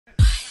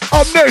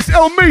Up next,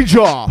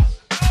 LMajor.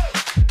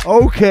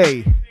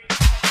 Okay.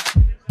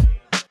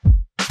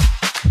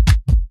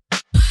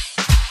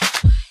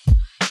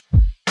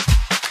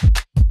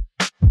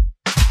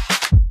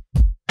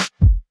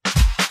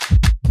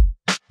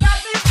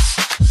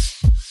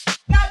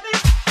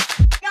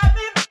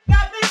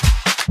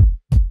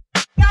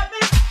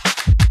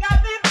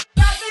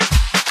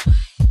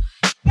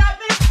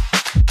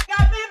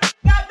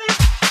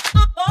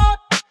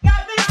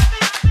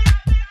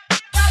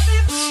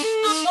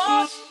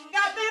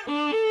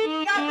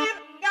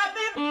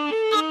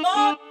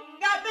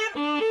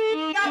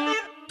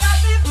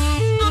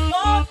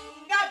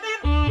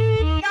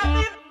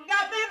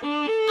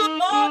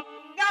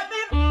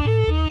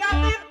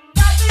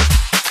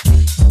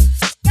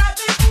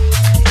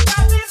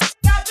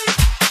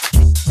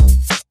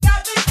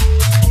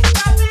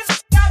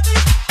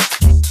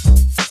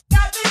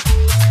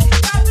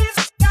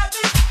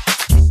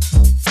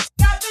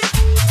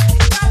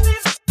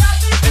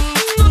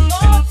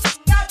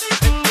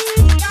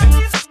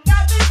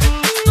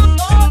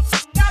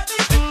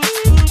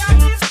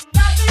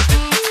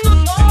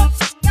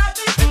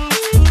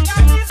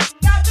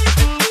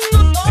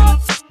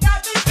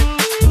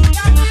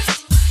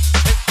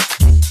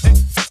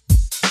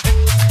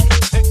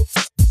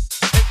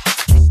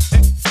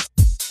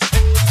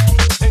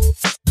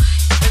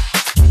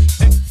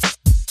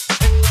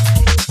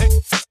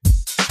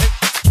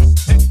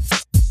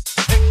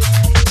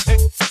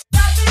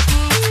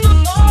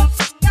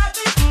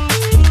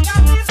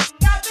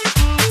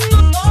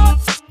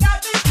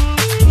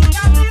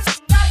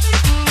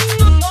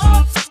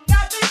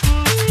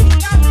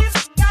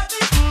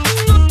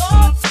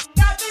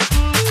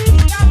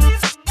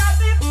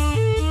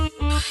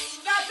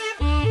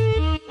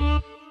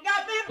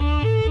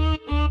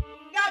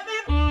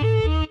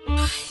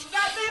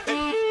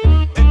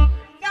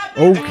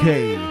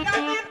 Okay.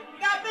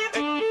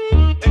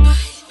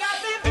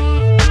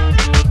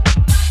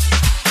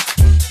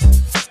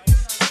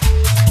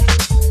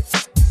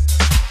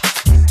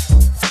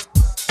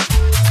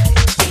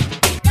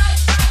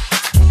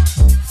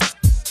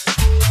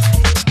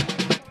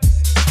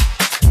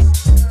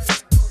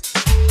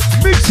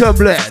 Mix and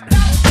blend.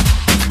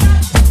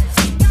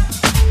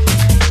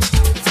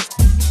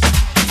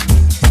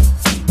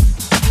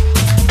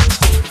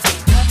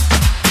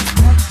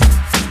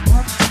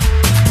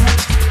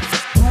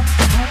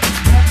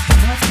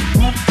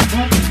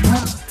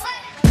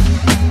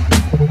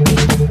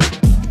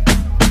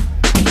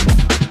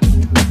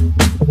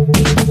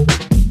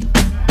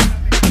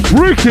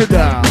 Break it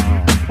down.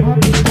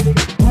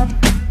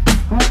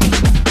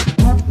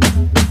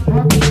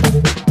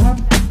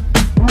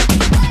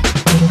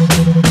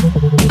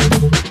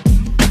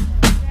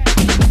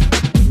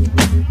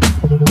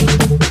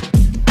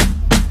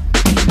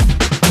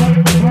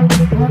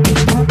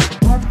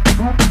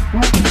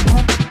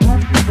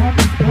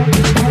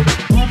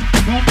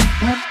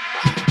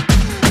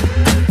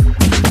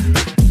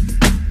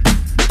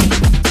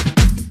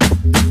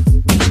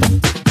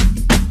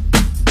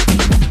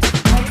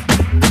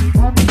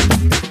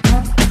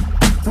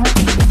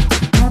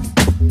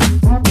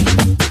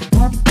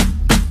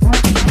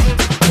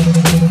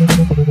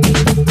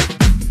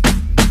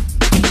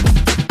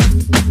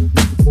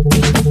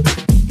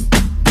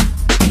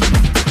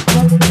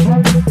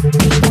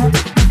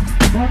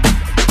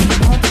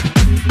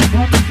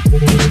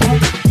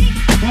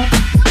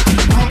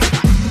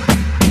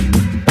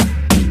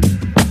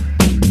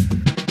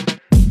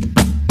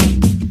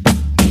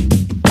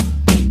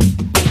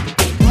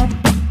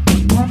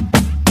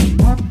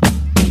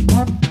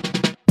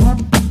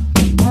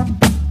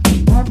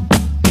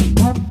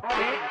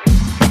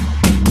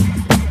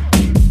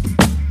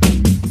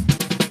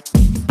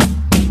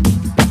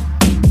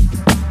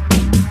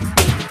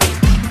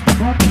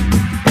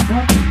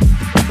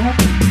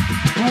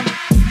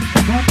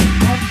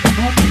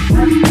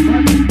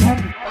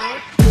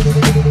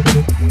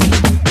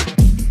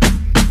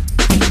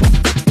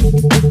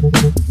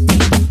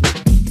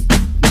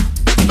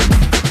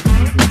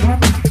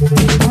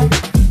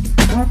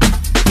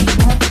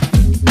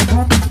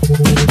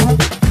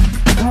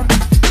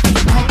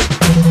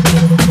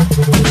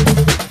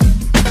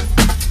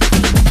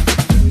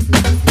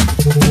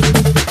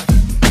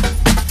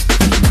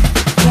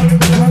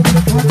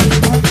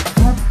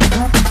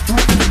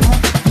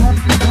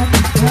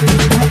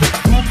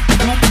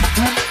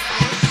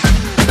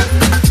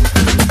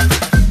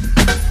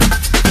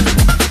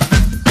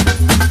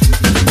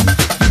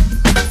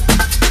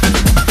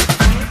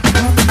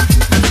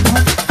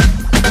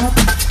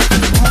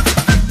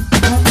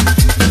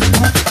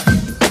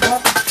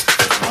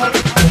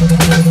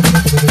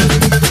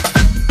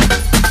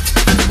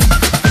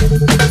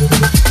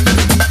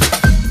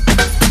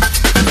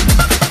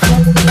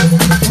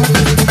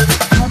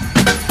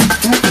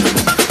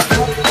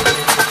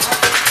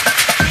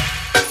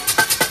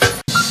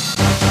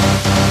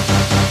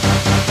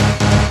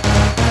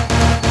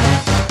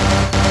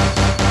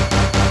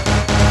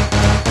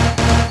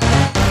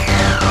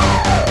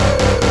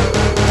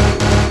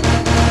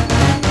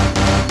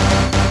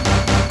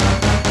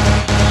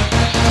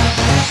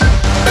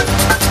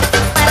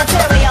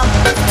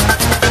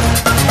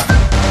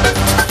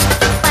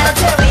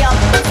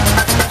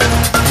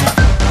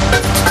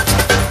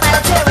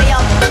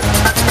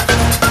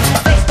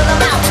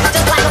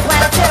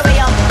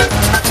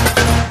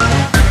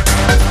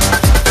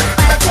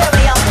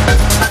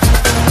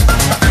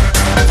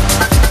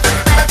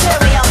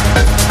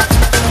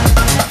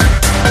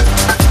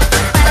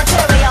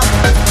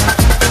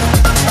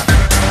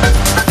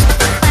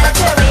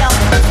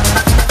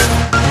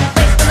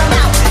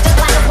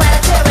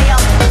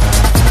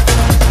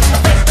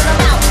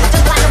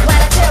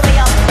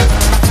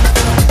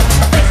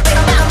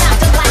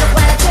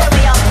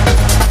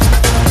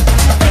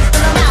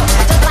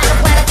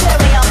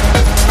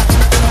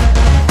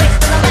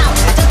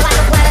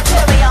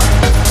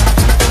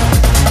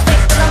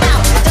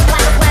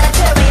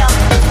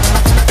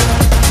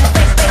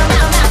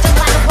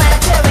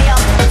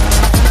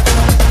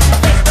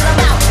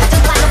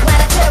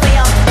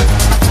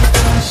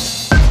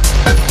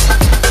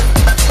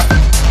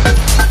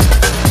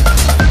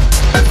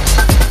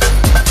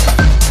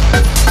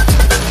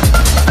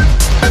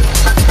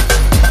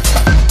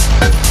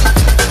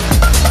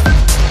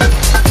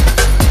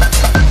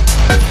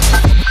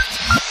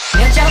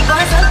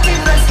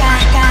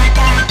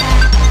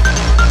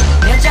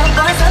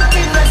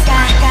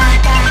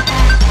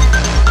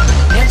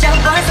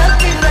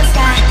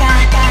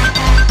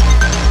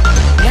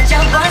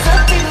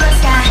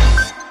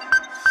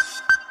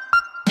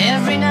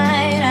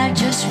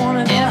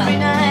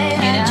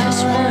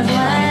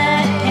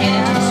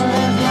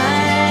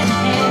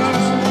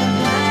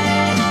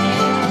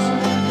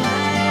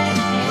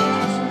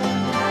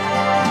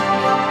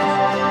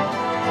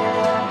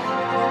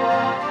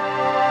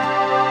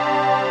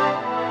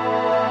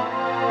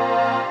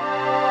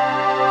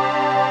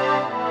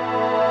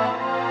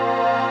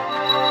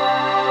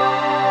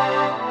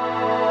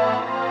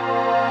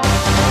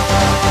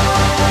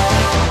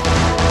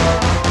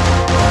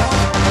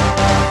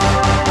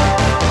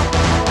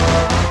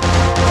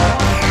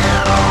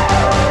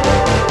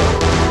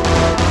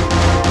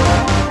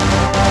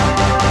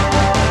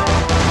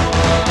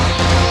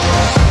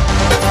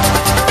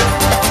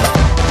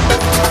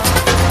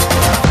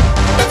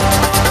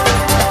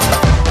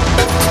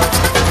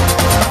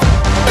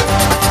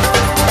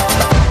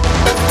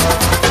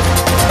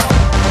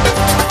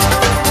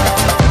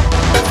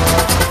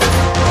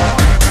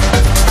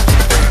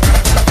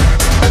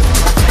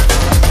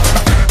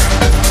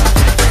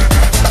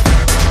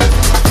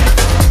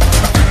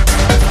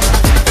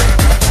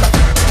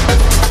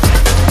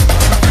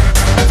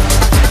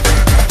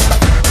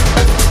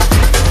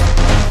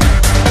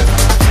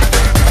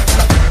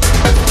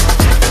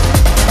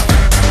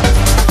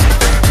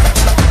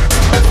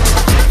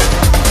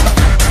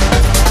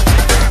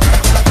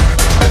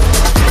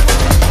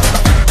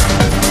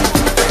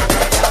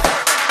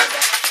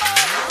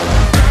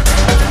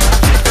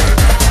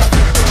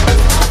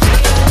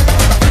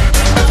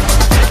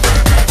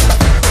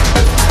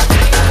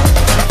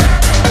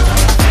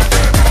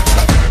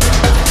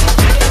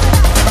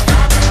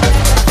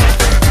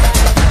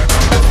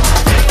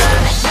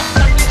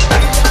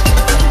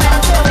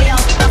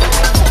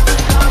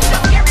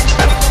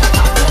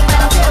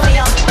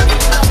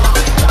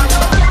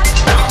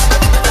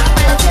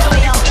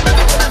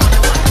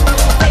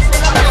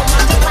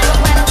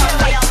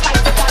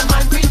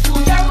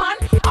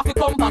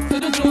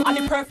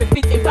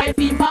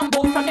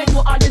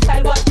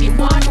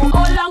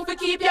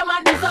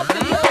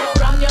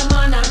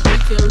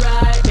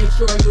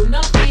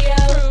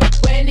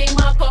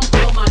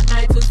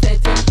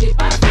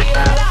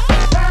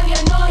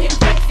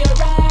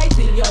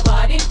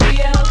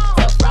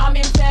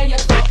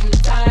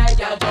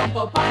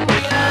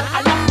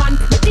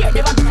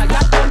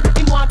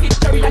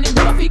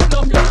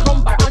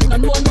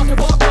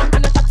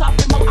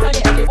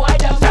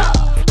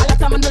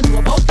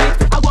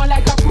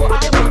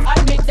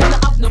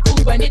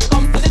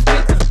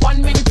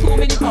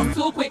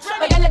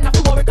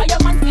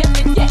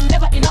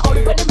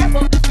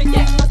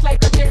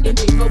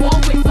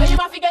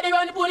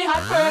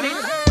 confirm it.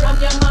 From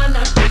your man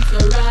and treat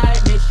you right,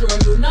 make sure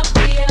you not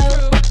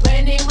feel.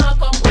 When him a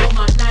come home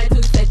at night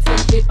to set your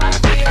ship a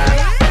sail.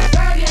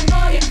 Girl, you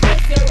know him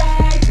fix you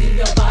right till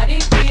your body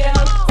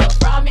feel. So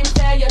from him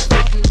tell you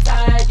something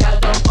tight, y'all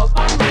jump up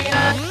and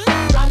reel.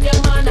 From your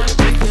man and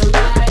treat you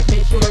right,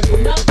 make sure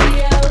you not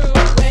feel.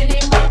 When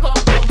him a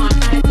come home at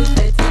night to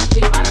set your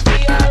ship a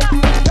sail.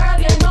 Girl,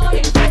 you know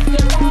him fix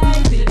you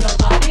right till your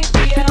body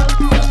feel.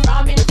 So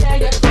from him tell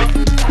you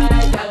something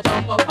tight, y'all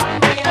jump up and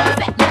reel.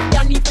 Set up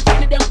your knees to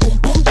tell them boom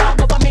boom.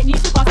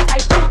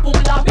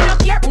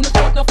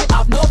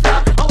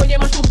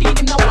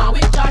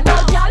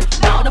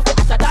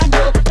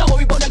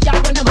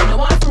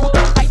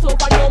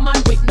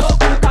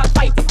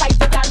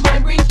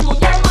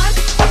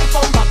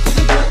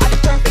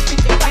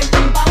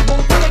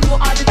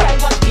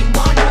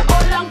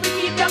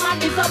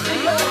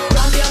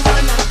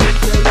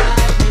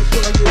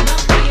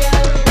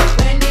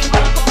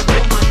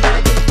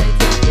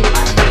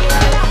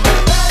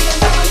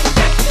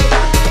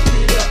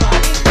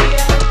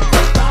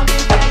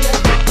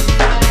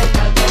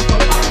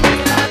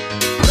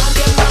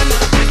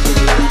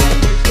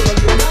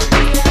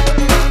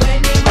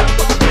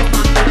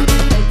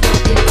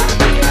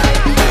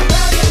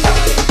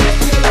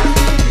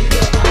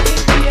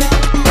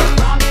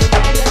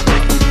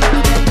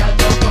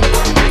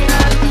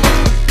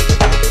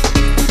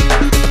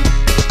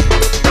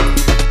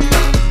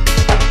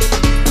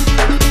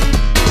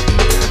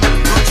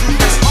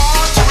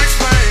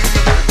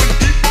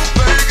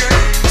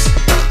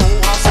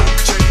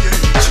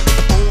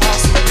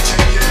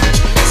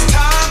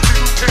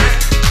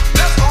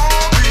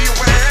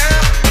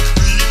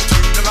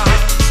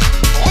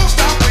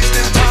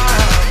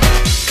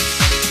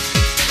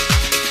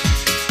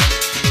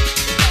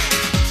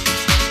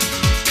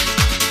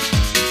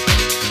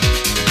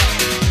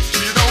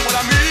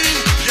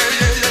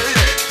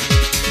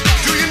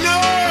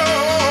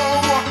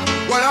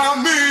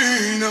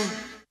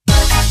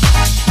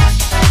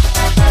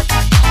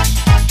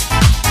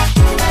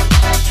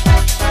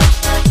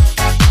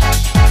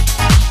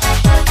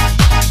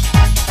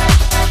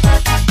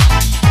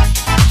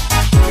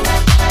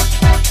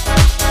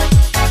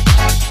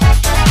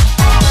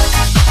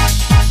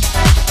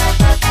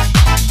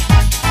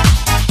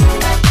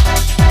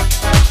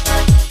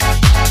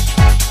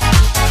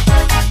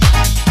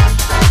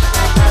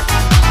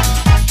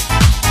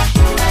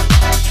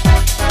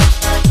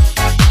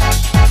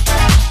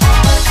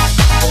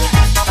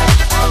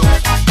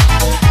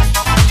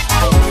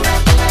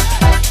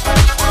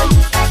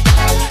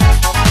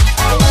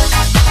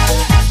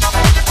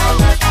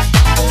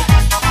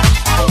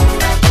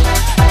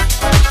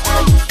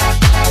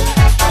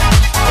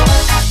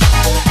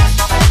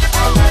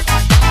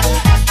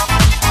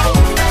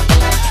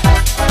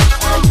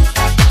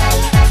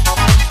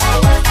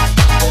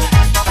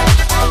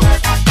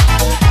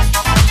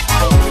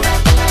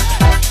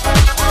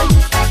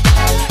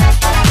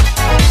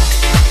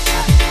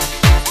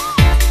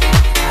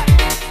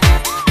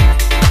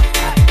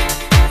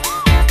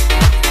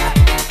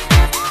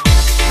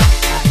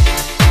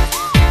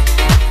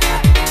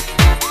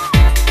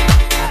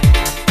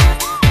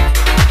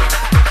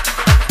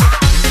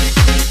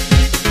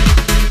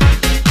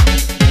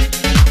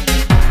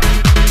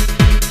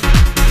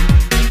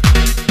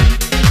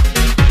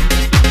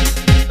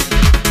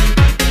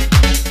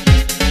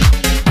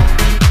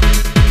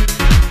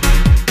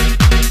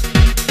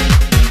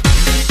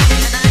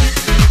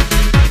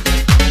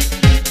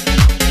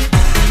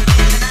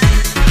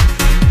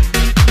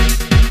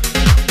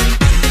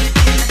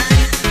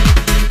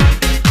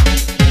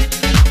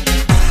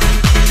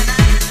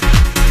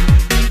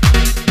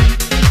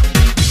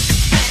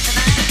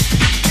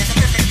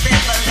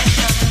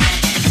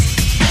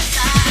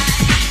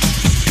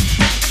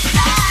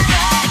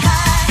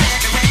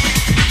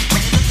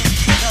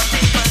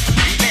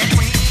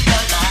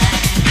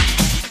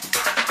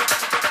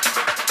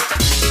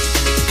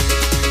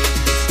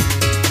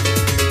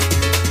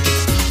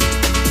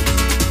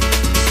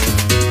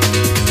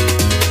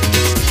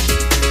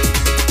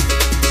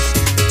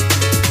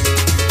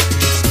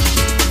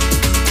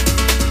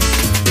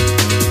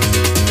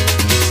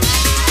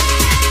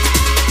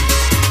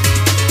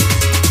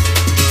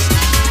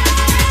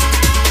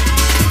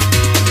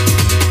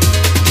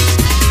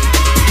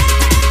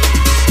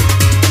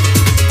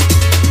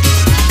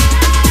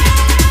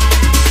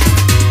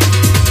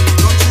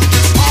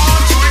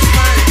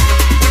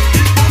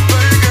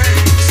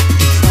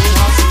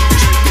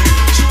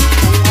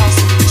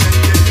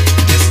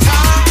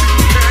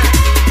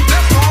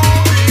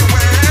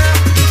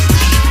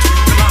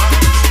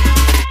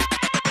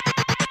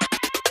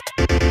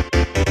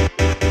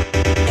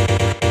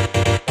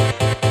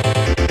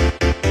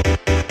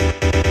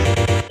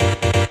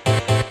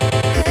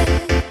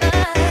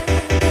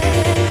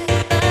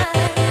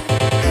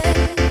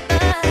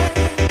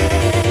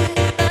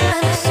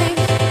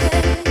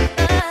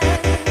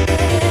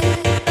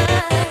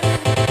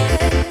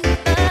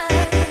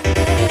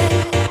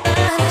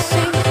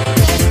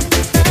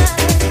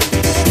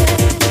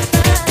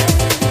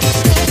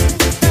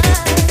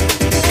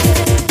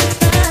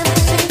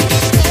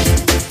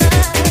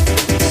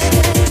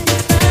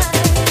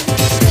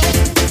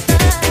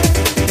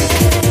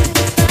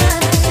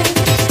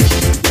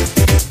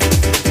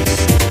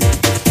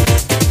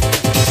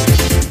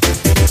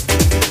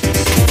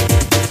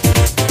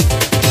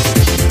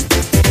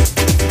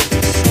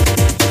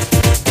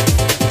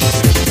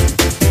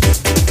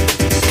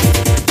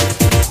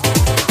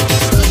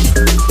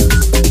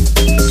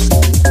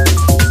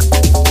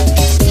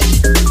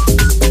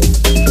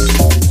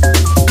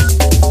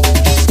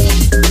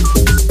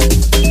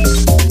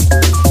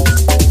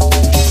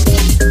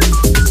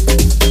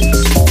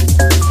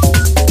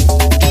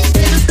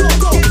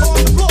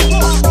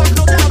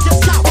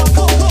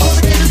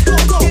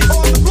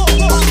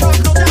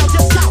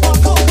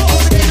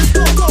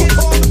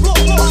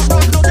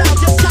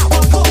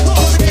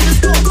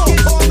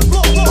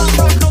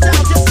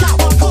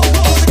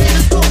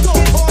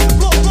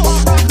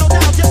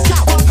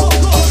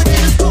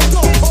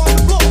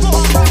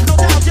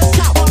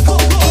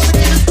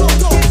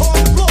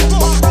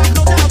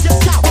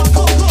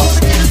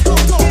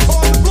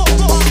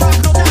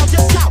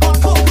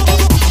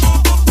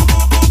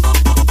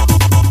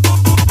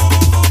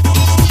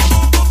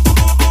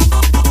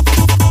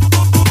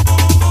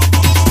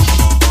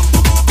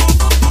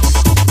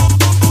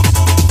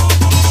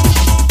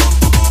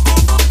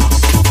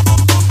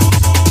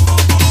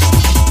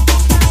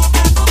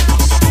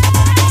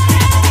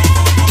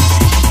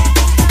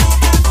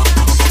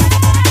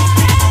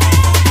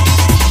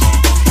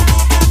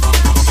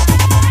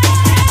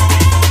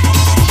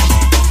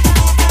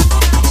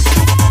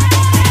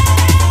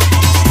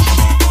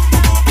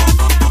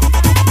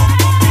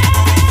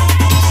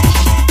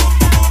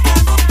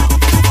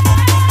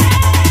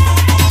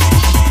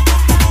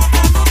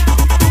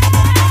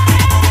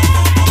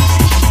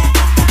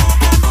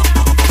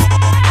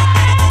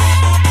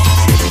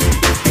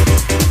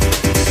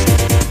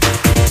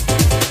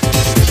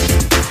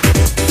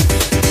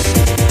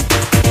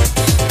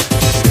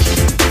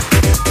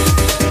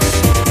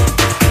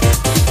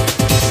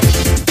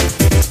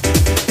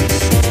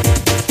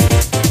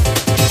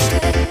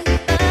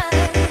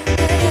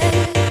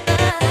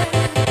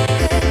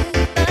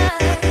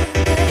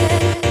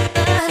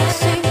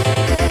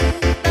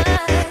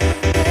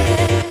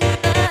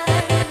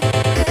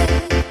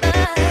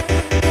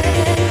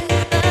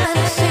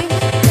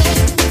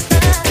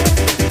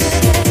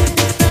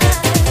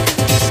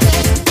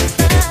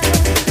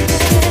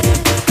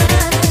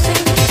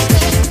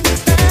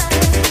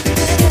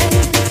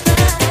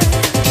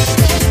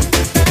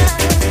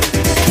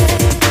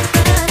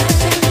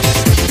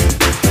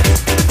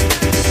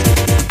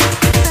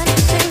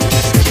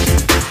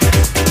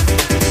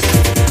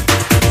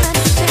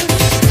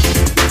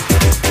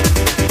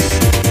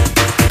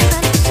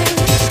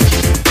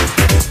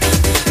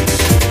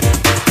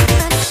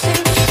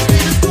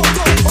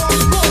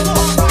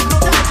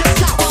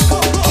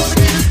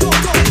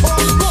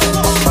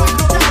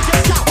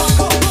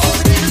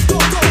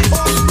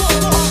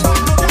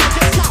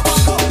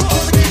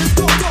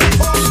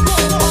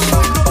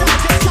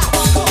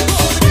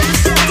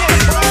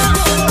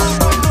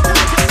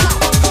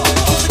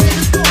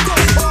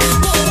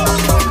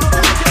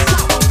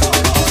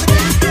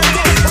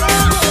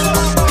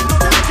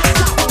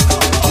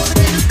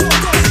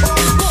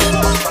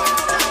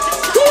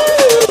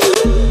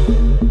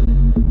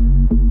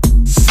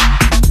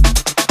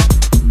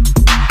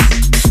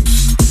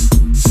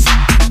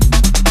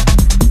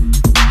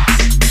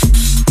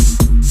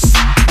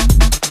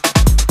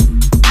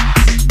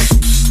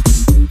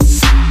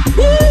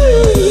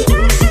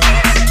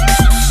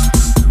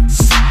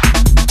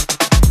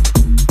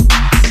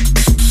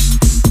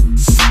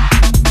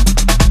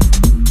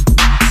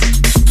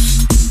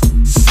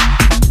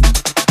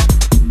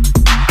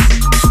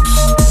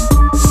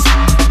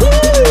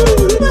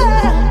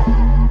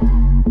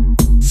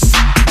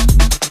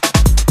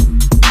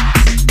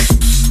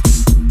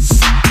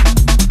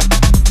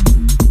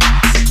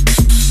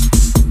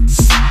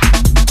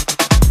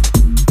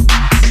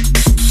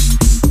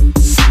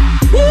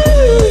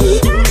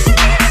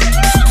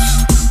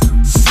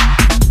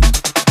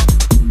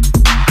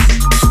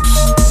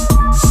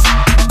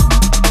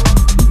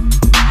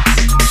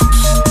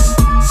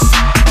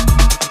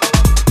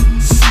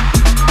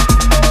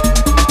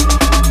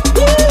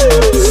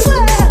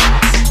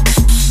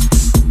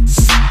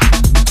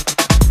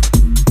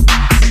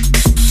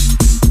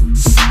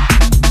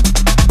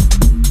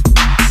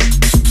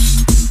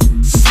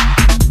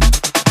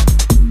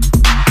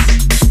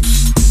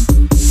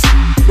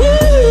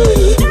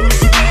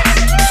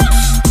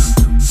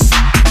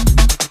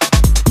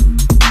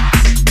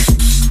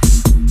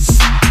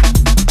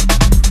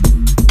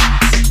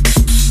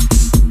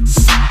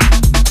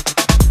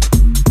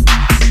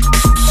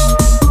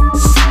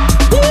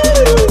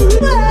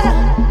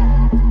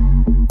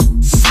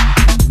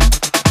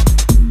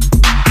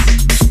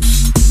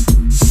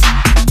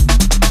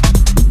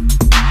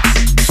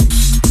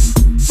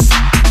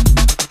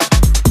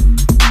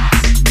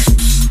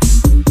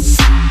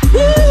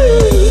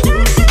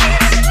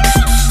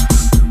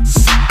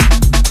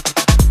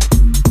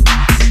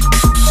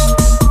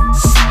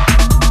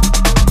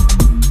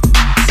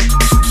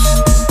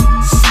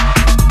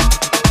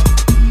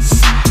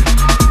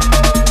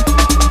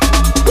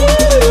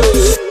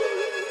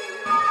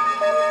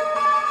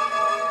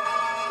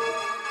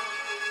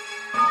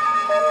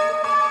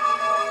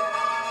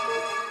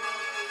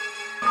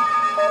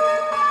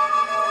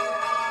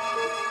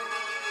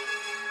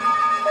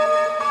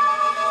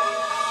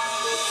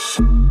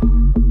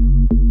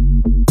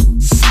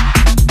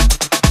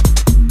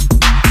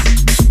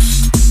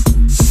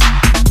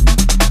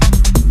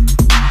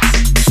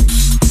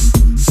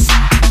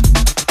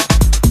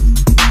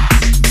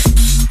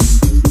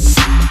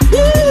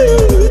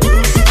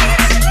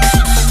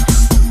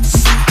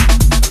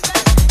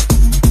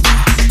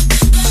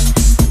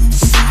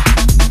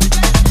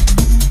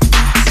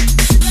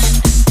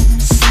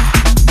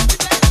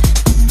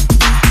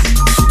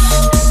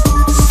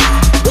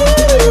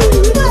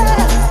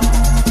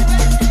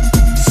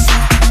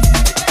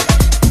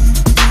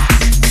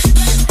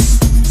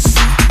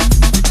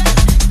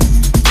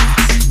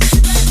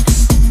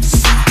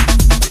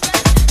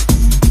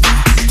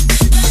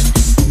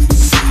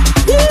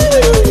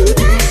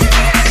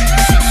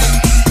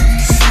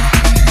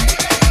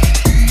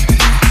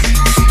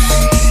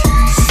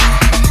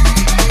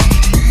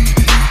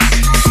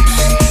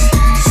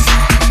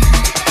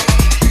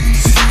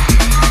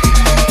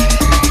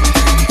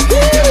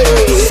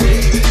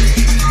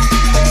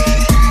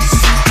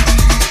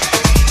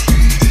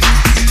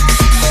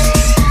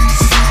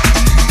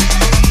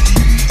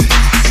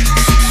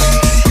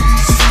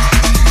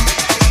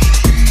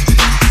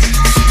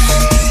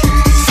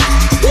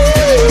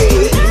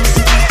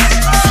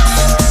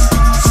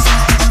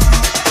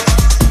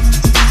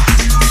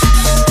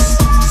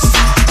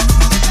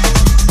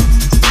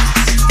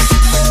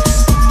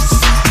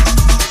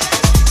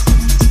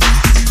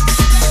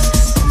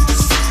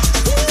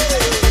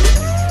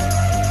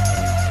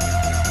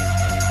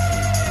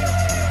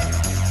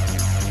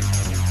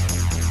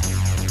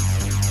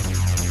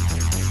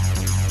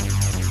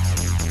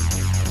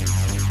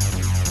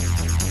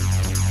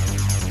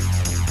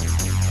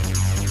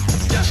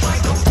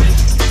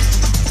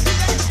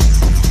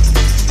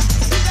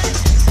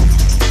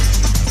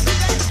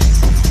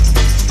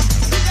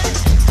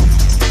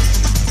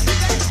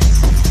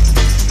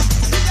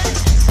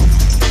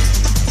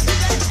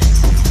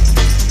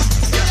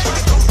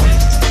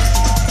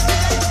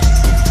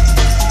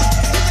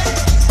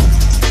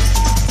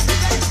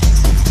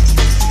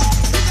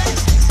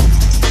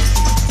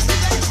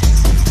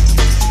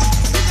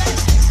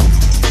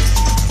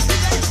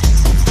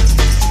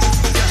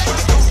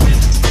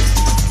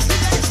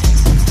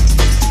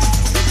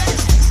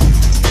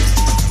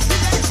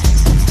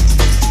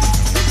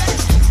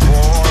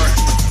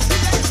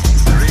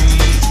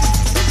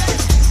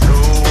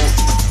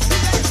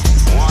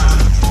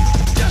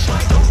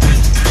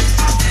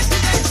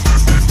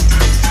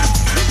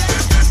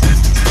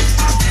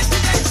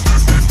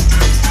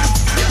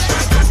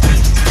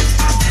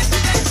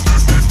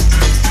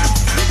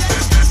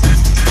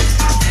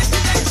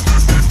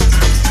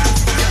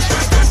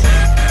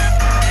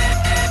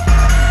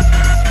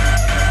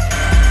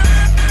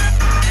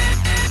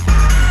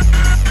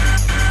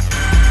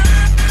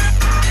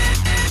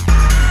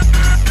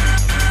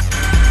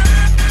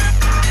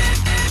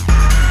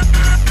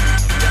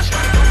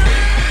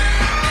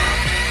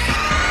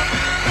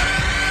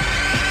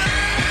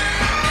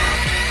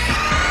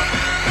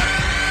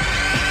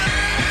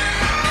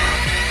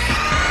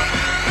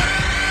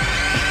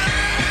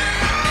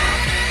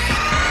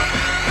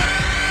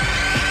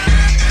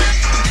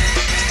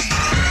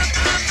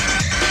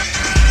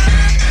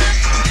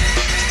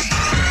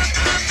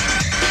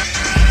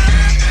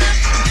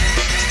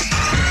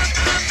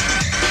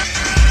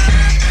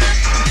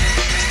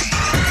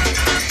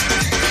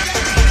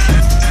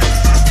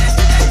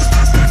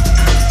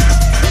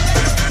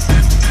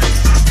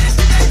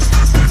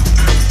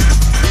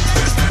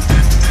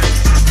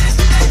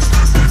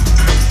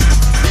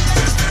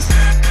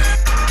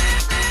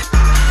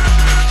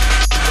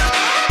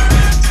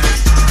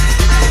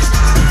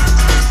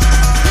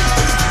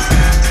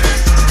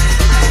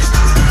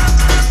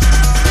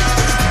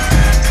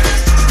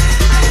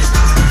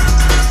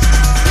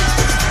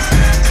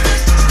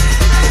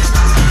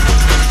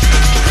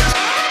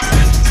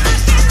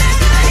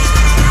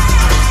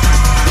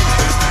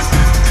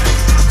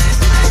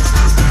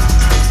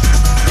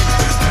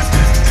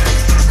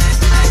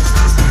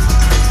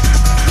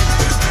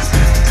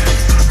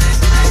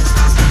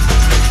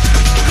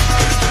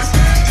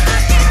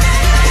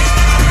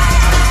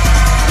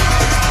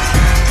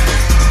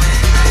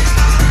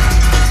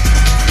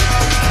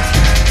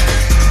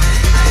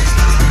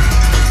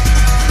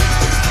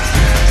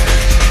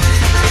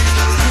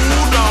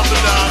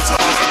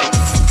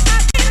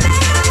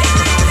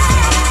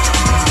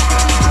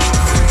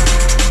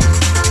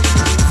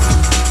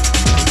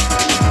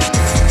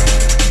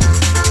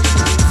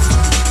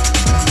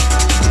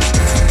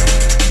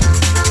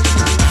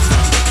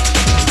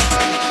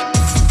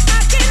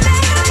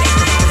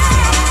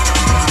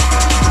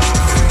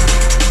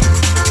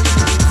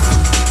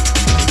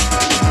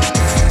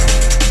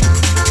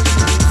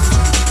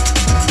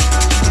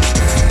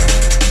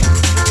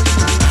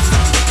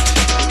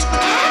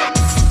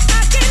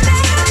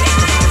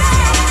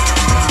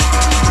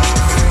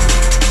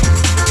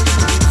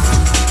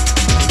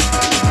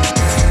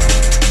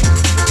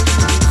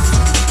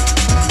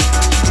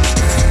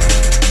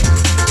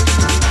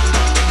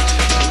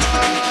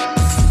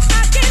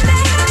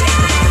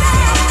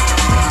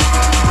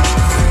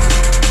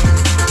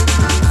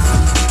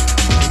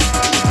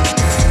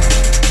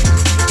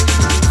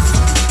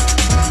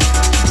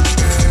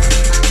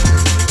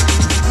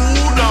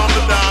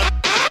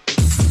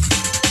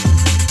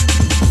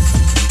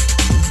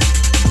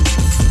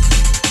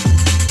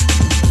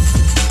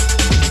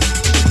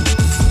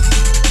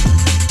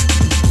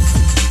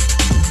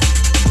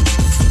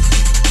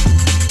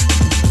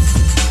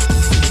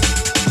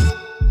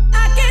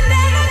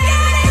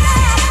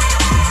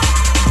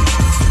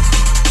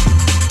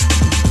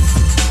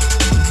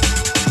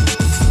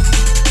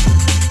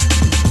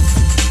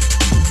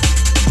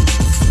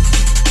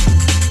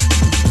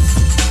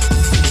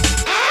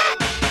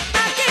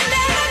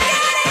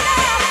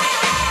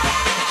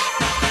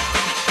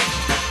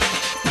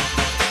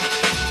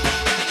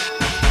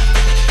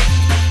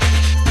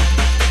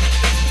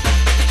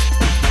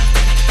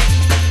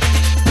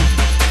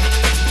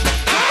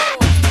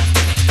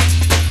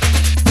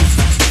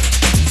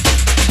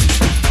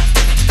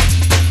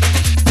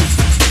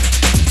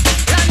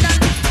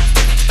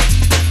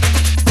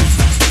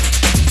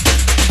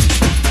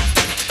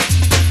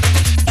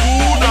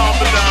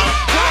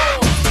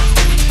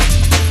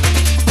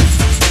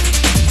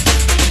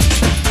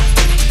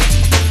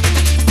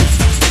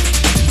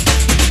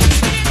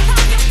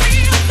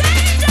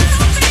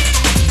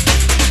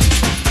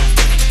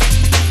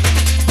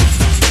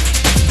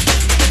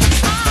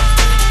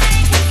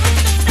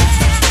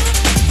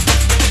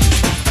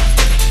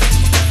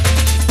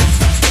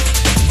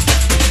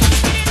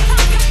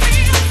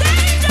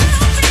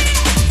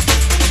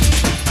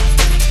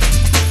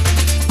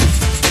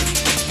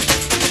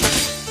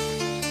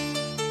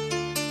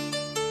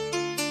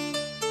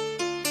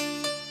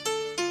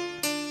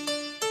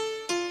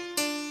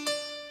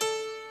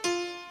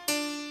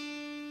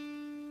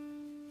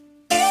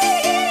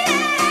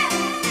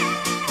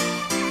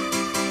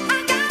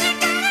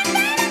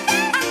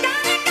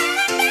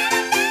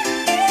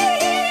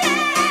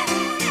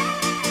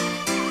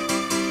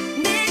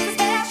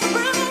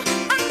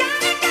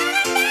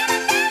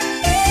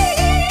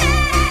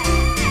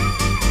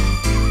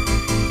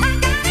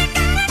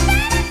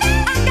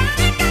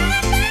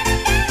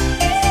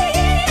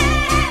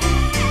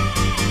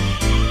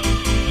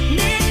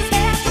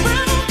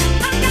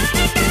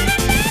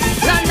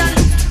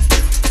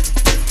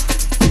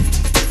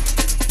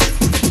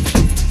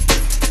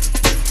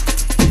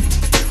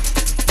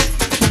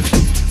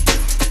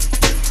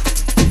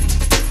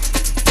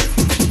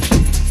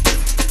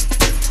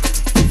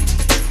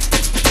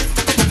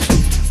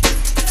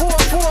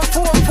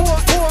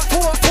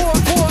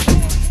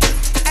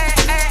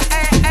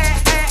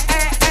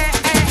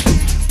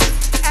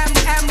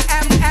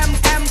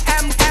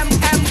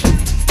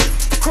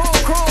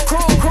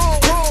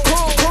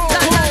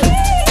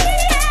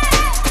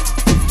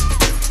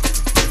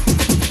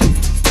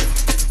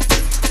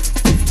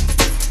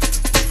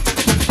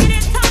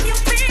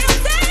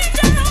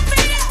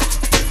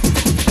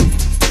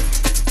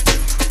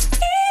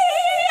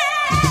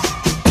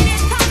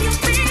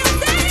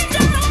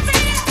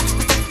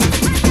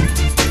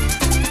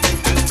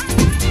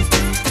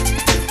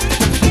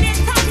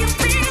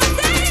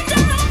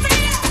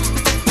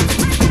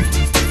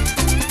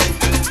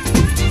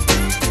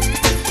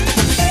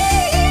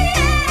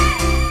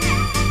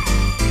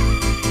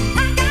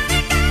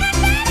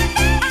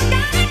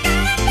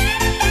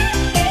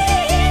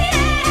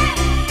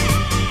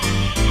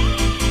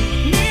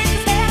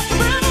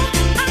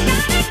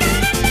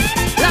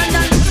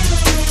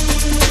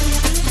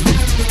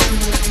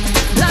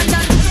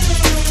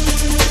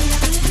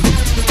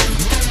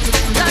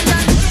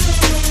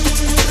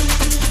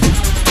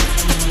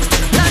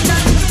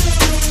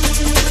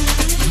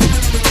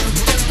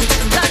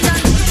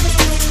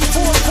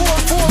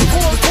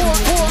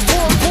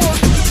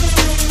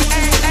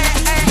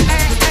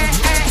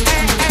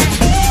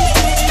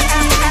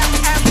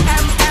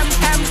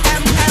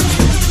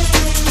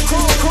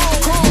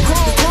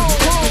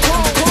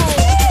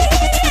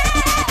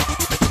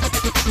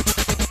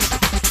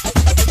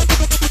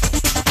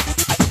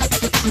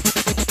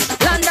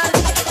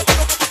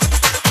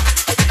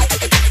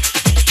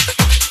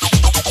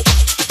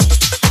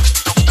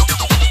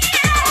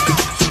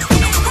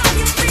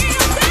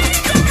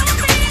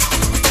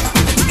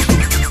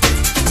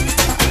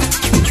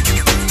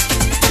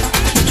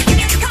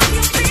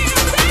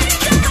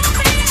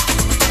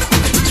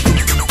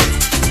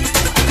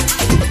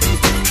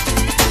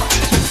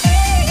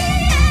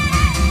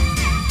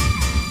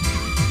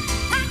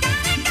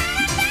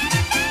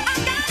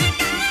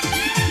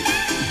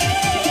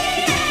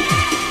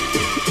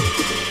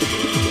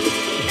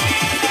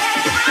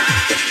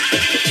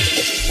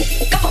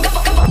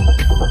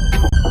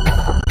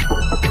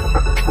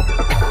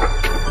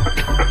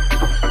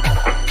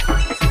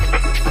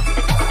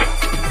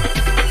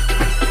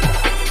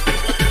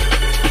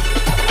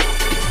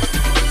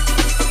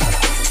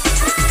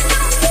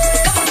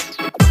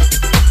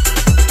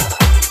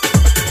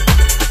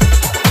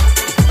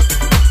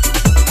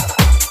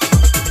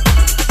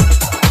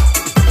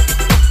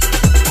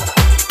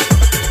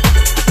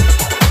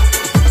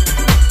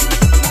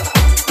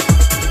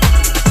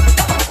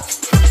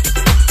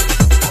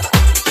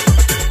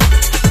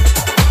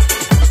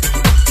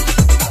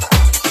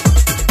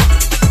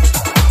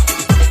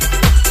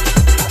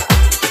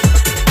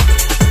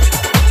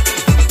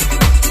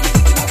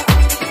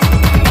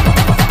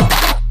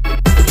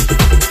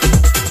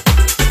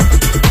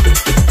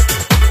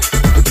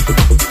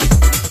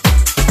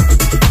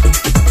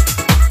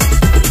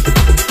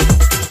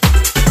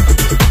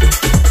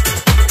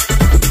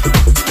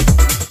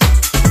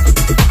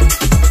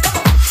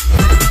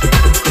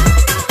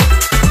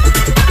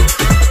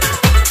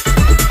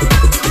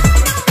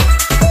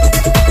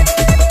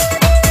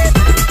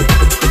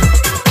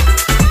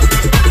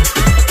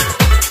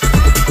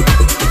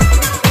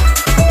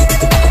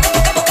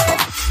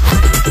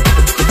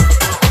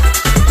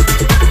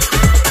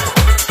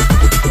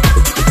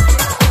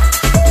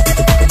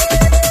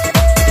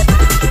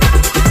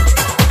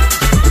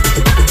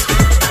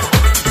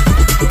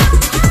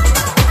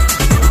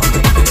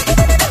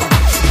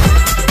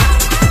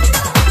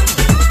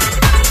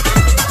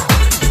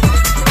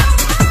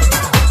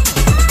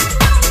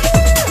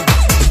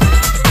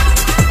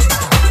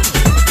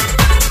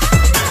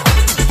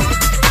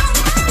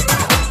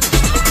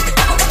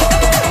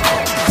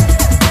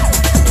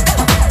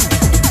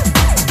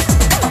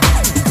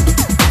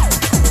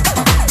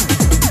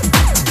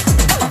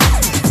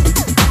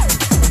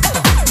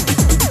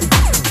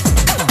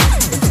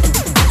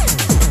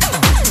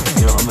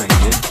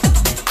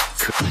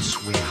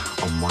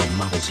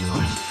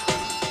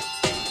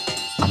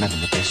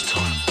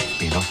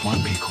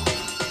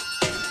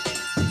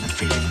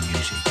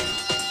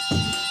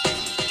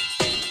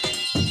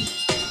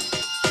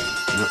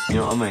 You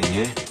know what I mean,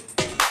 yeah?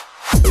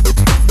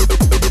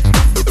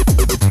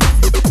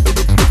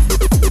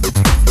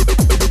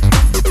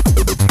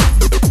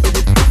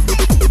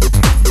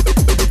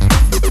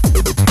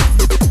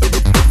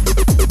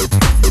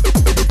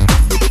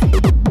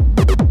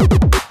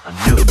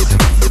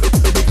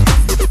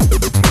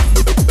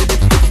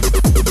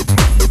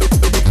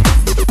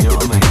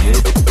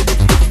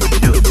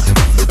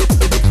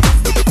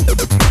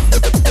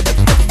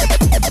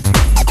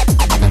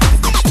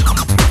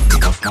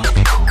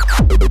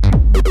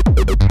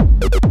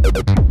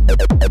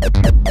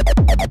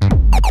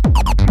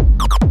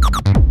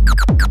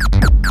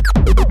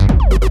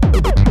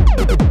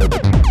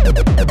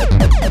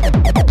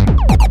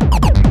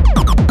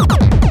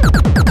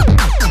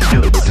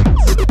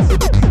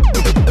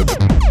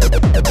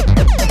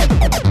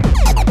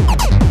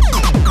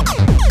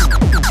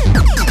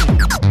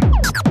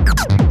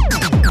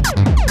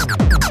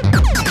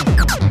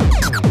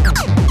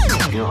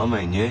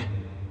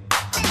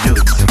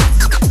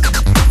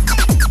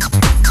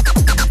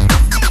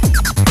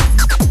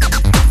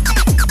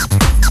 Yeah.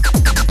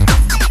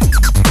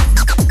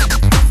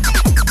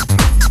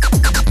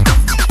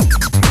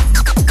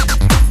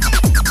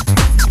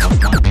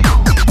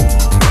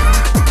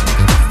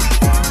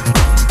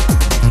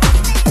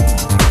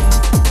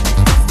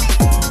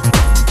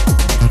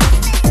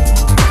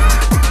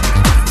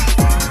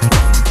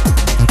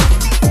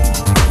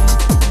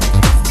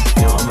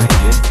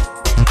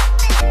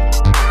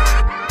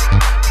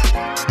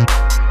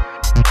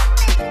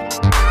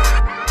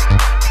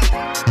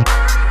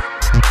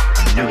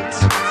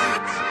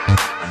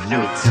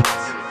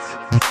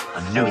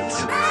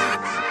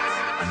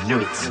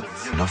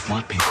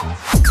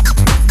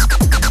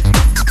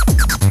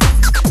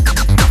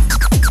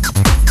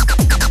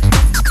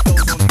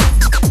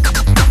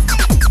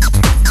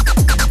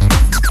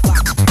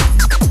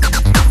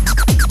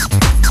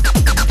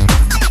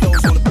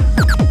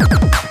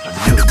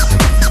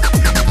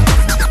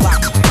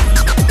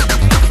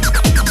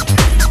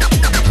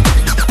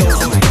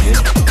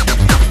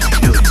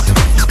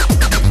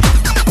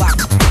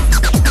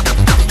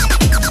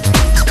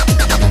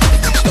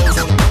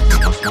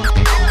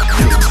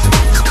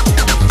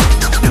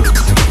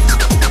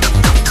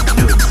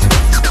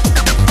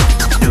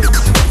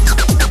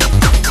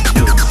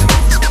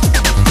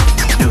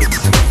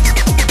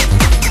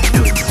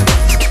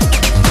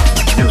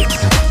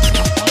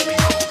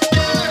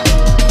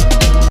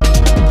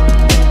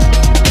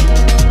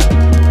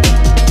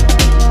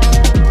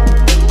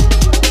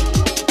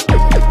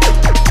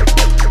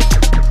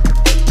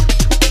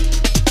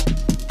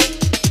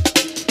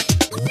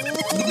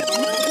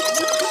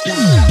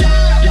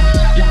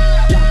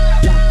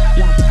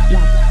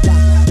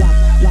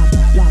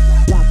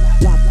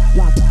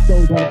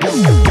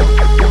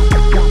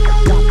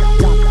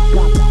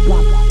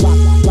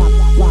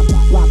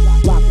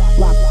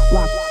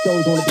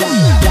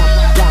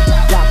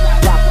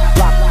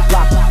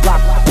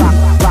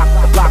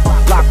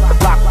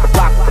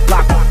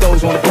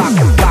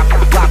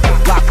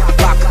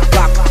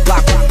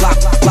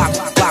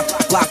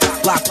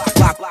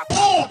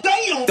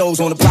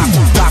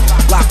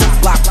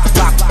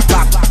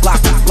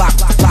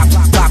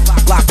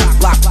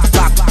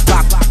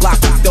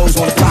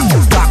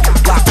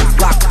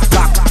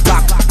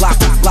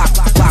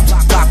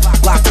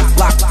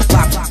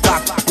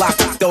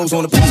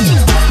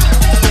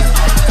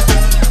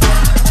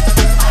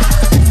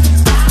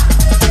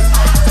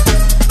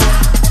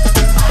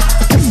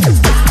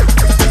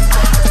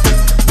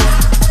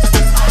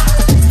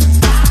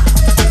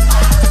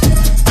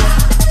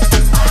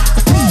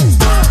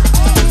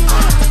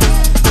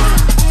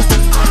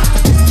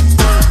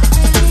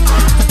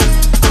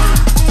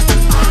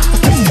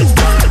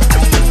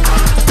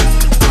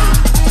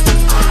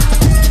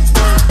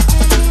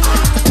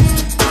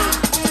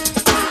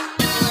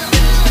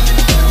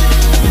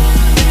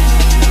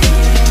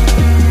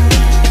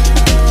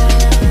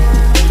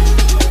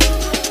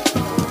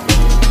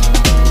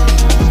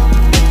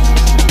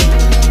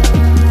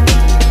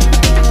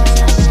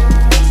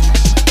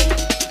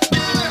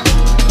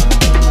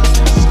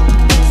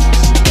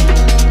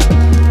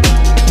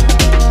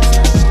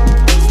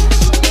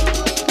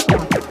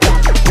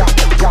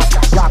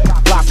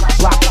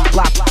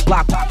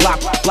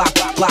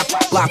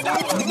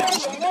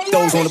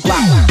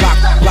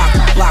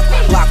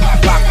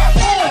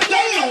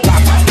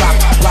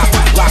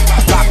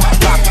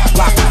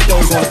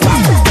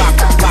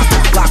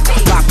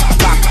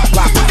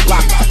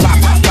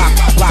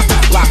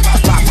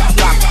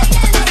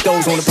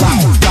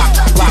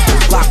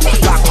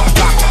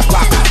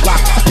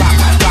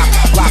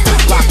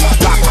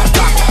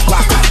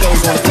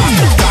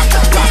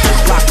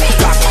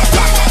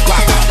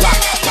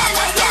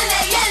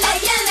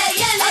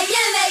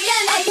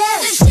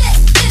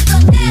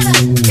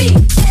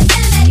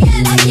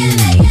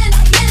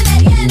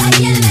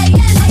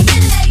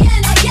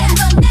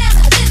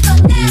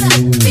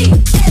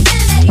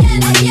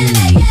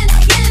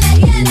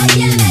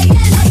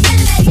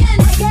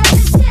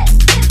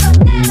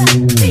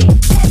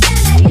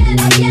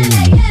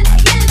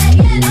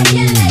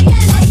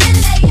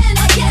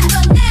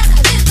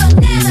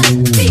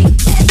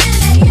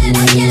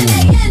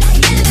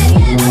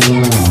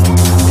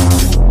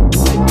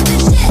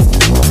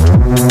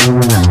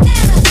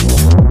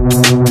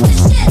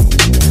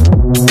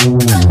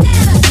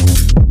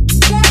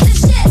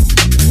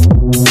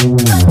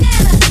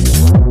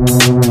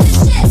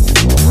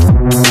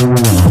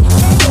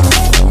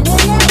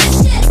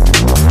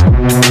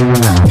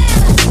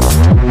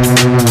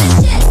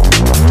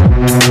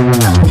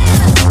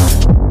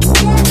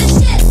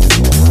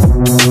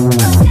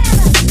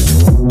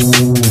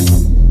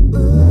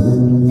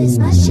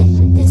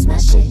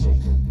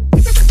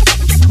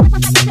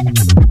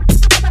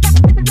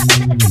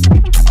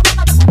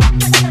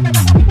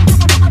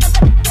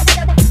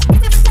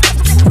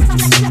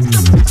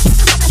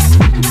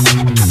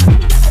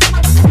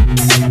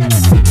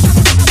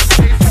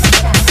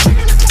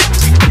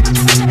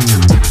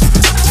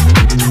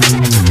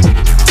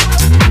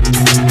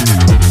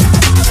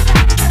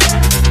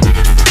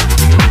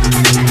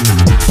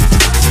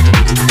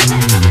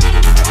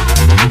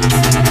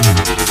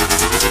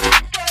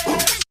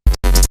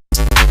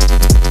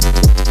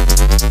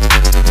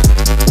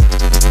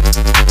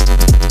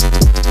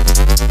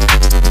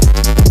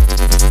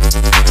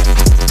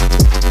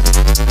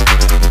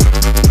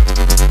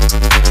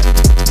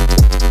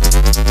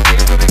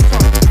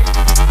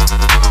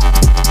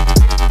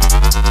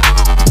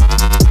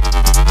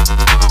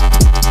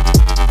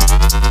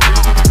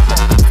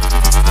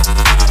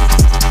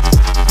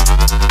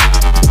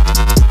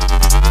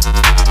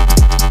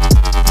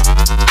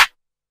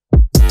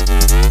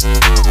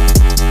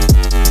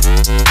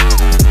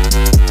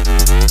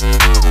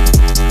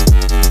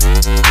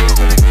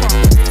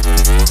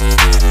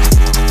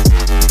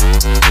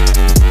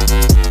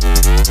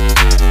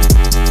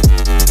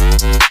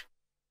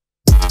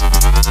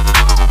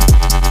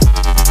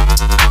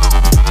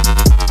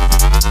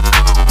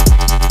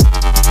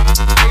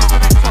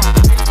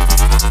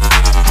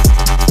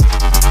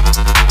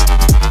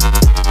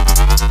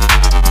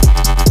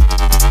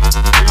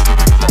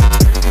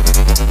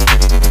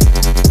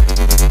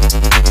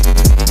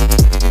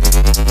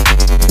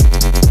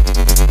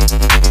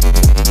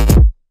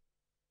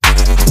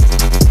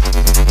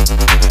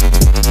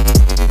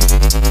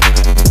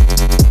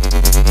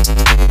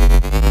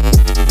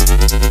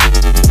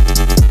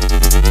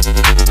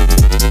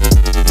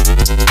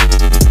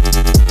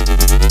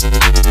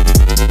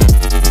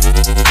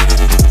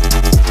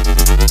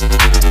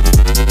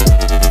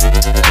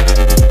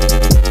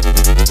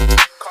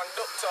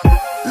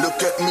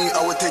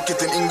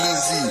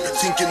 English,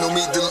 thinking of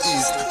Middle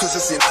East, cause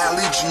it's in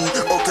Ali G,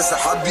 or cause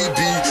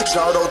Habibi.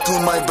 Shout out to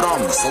my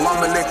bram,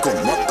 salam alaikum,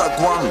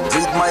 Wattagwan,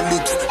 read my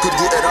lips,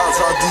 Kurdi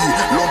Erazadi,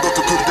 London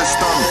to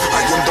Kurdistan,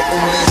 I am the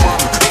only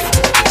one.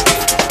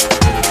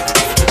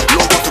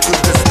 London to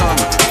Kurdistan,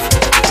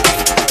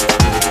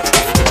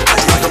 I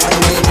am the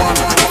only one.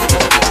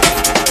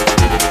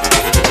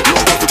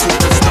 London to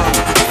Kurdistan.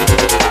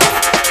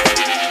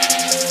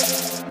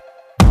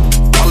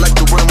 I like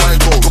to wear my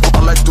gold, I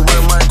like to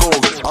wear my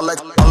gold, I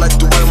like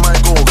to wear my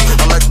gold,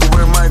 I like to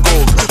wear my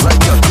gold,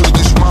 like a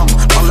Kurdish mom.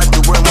 I like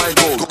to wear my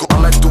gold, I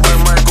like to wear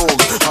my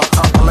gold,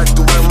 I like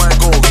to wear my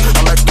gold,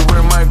 I like to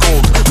wear my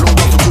gold.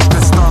 London to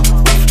Kurdistan.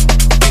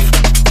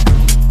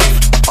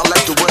 I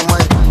like to wear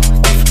my,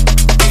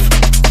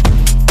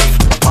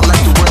 I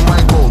like to wear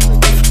my gold,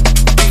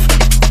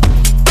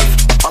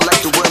 I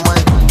like to wear my,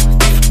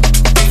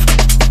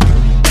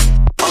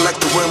 I like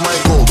to wear my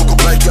gold,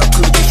 like a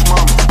Kurdish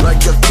mom,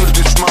 like a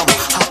Kurdish mom.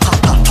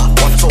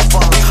 What's so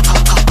fun?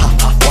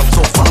 What's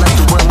so fun? I like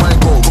to wear my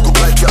gold,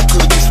 like a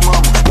Kurdish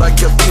mom,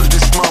 like a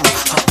Kurdish mom.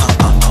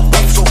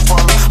 What's so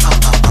fun?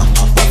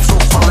 What's so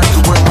fun? I like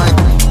to wear my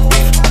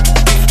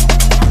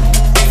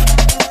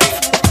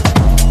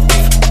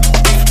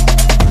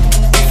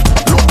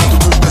London to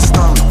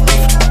Kurdistan.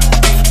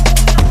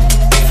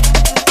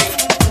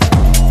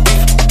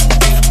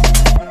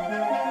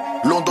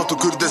 London to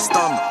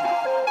Kurdistan.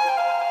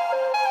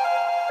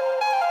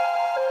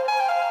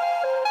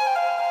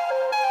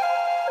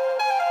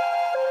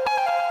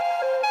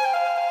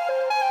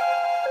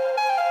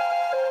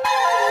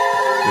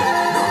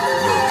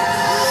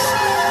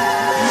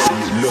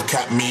 Look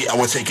at me, I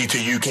will take you to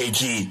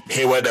UKG.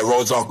 Here where the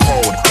roads are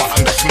cold, but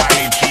I'm the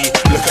smiley G.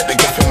 Look at the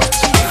gap in my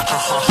teeth, ha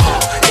ha ha.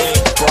 Hey,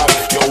 bruv,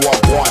 you're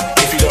one.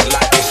 If you don't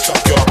like this,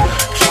 suck your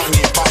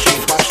chungy,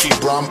 bashy,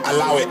 brum.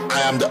 Allow it,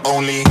 I am the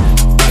only.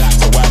 I like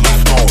to wear my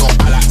gold,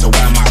 I like to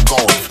wear my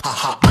gold. Ha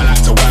ha, I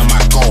like to wear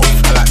my gold,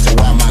 I like to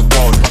wear my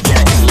gold.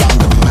 Yeah, it's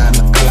London, man.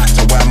 I like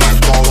to wear my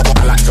gold,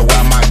 I like to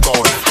wear my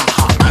gold. Ha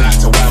ha, I like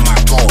to wear my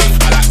gold,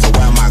 I like to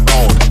wear my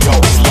gold. Yo,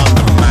 it's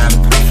London, man.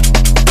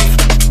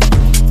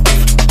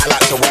 I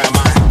like to wear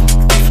my,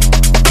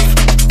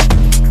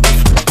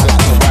 I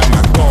like to wear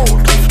my gold.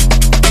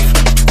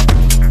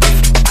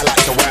 I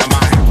like to wear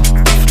my,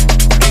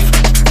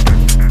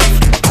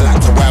 I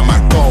like to wear my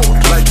gold.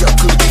 Like a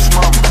Kurdish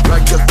mom,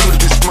 like a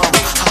Kurdish mom.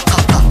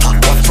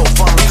 What's so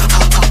fun?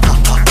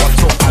 What's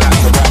so fun? I like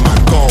to wear my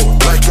gold.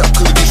 Like a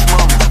Kurdish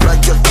mom,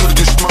 like a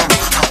Kurdish mom.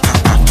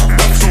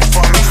 What's so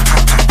fun?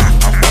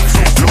 What's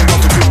so fun? London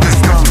to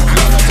Kurdistan.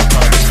 London to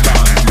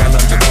Kurdistan,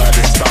 London to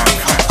Kurdistan,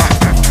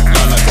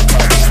 London to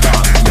Kurdistan,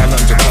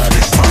 London to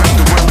Kurdistan. I like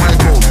to wear my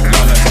gold.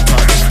 London to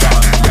Kurdistan,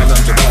 London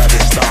to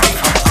Kurdistan,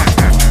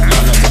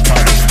 London to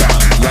Kurdistan,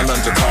 London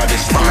to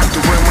Kurdistan. I like to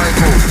wear my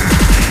gold.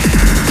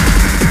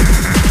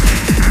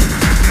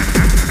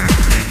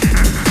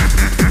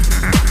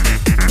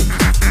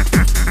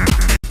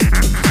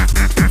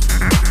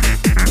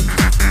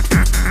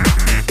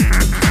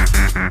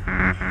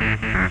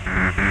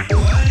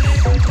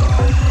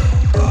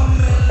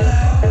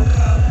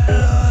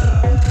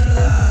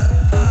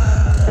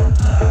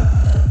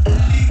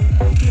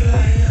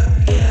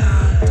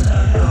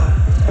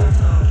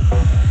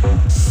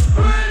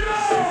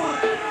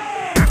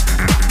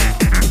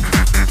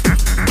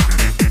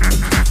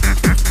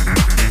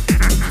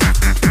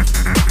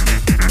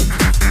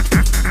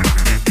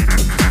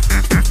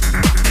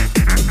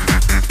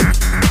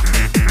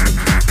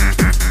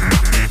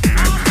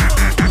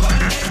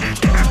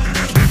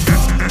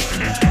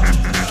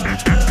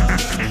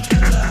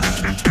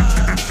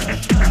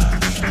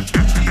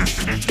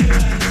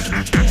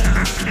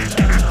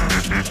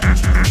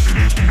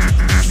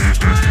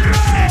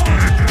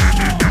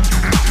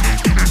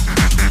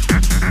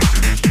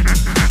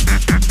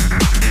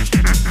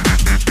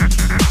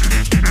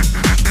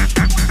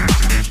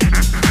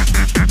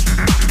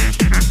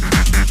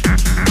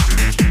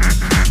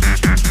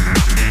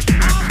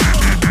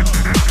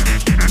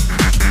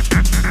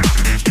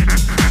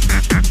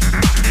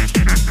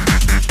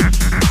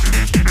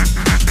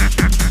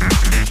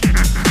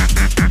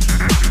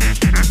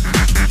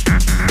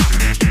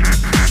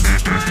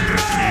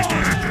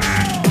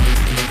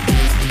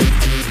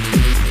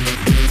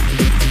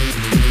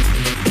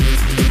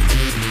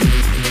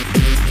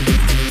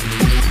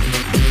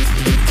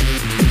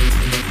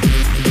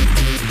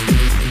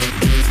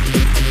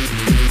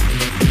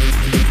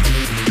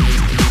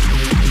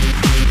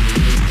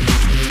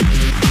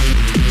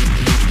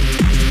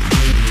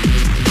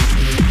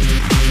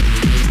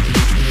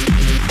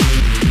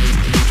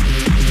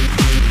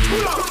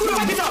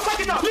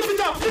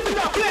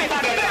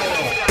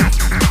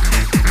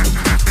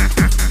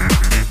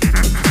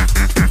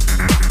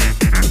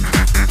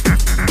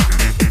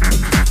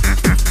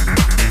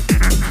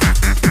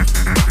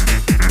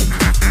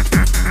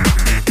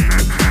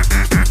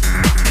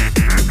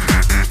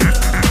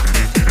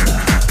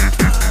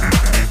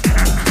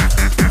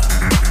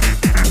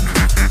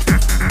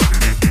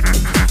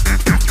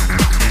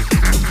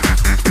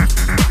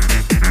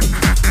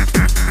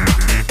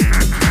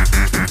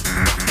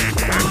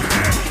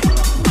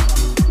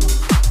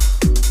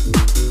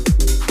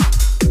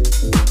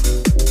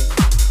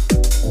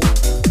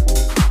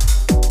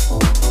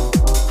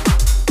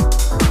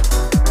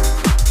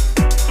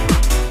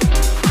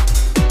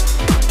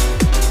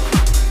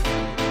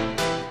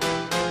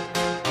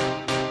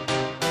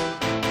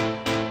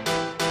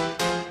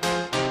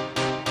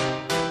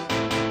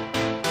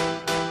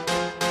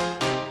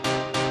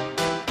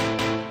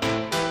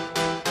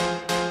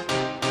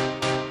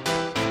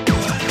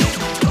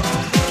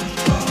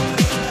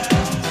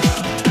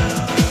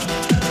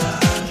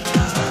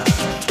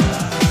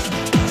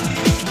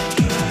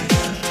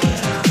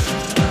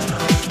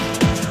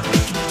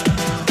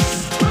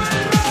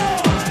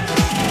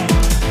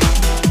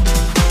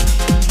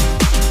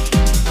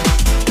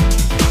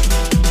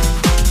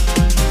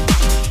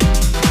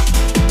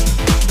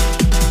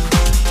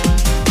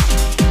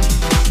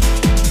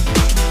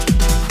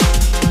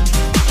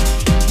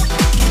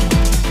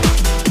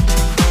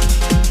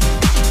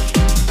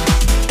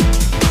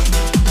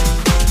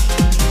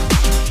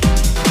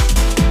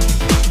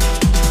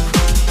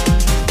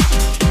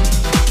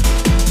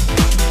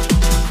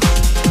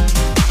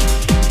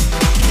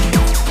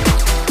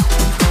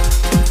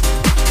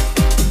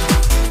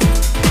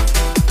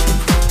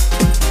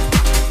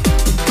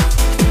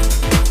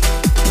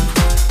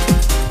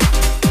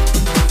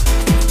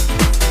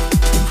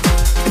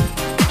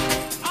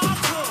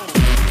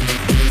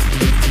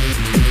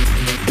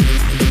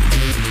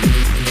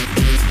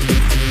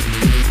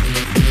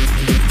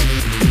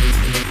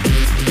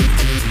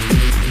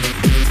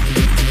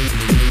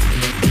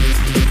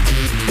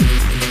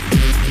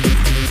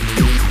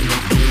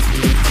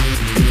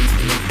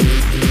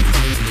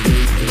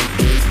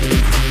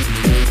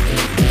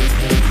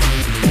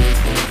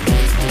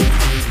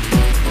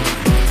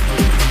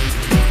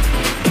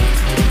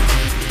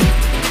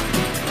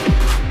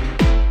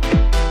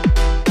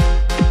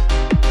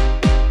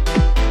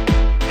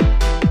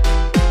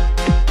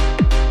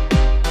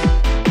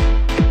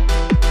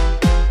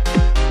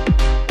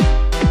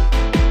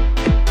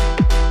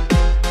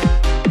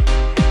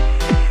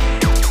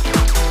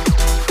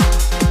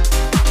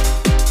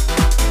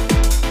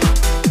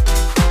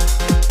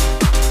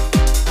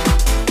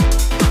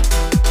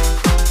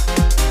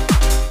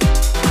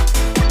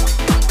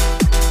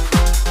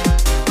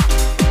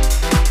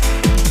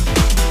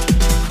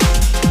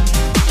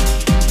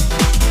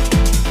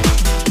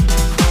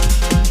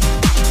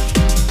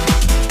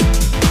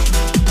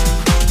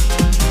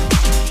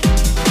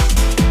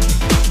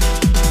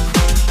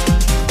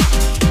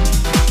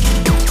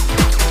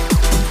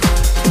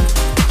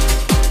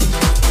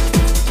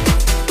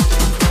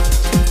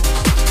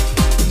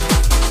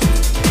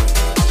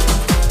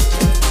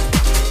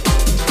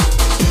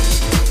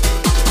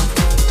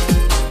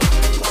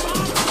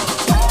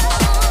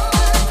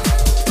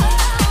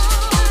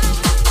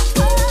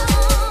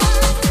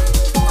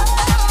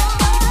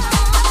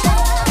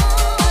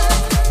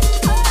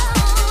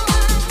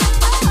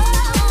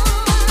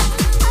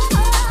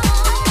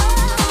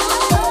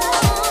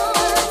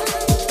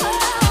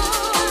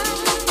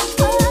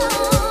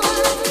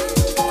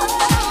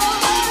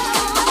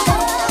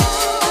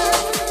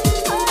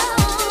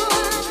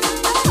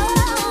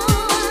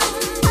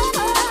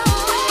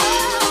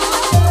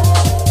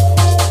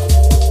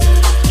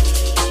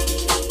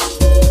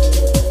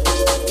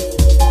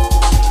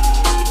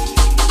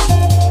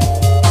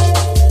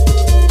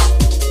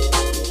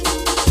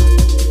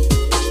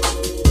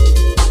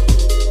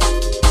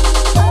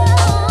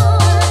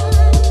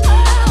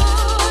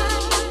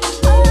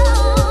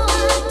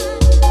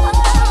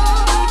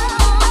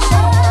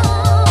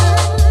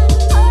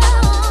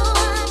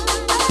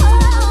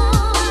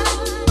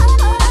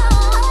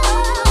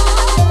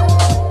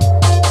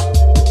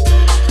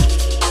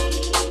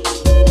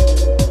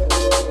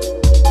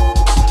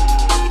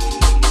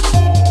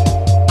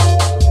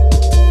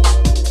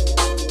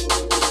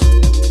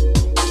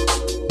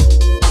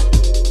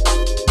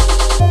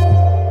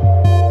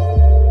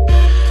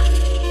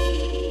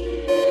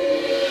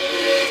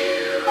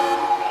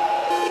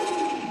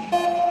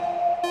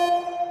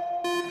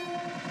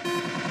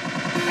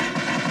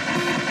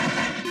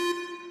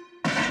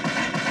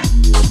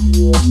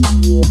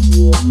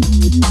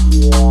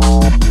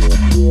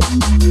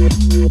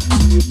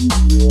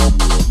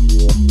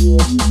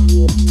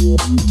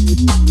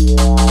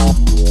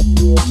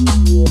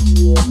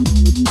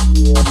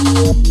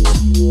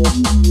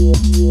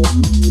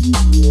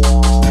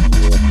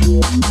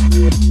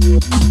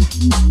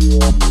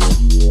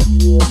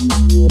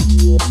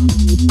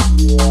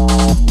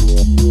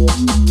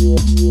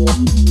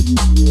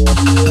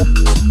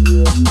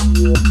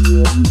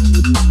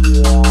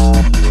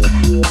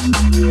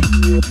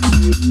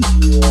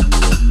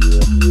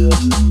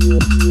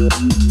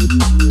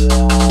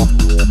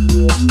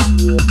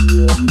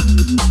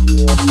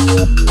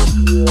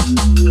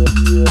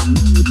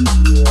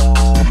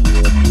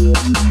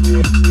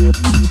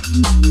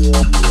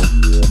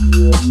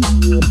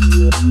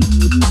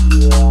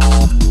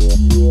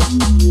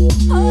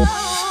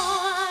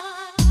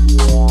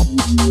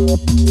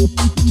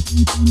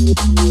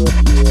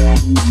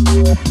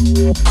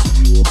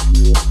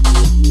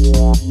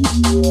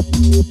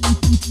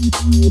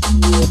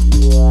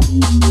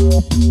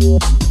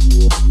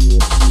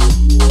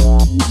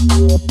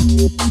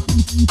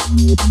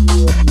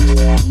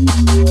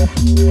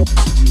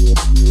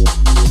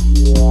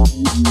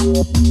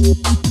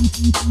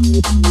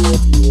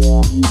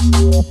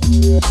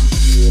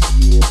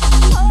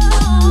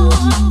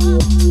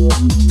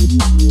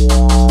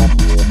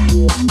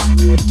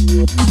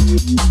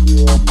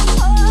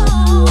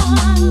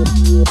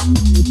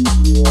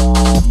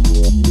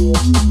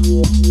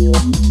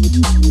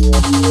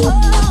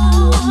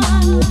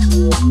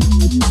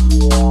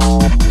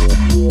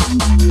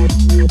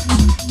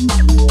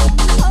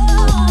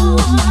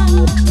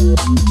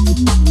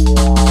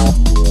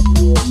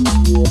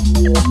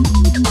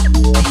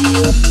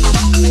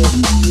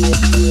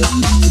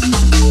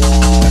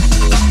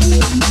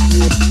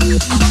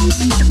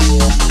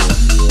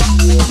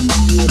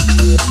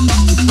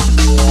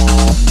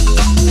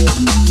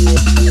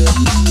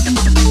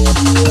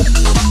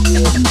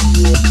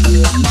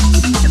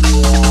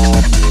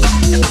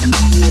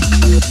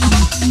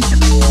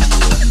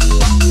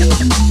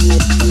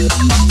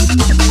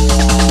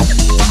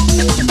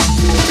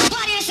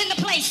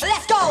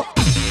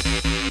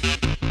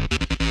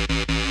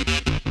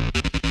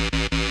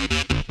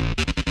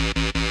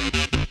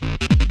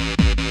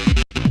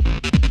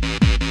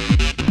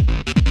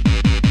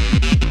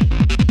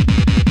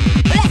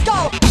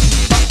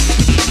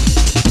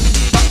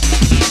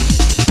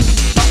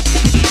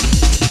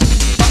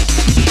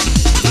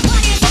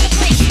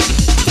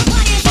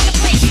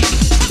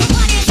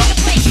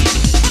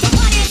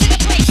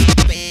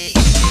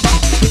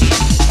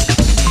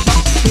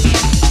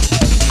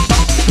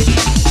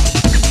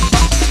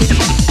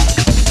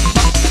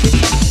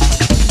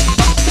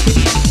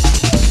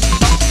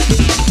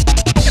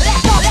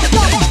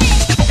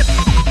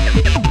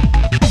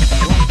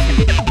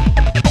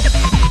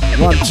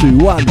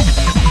 One.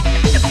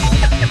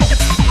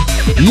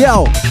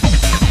 Yo.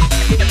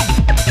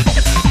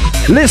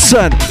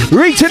 Listen,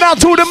 reaching out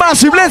to the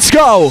massive, let's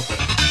go.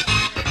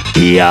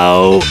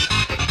 Yo.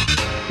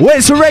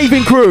 Where's the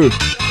raving crew?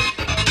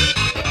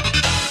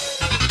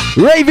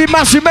 Raving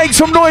massive, make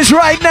some noise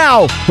right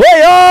now.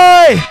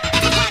 Hey, hey.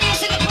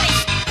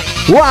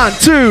 1,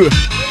 2.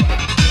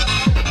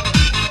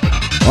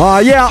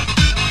 Oh, yeah.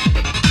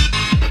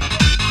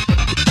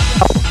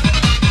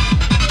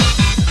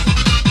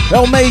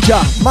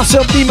 LMajor,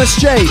 myself, Demus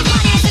J.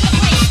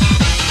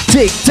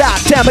 Tick tock,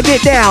 time to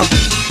get down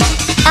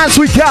as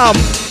we come.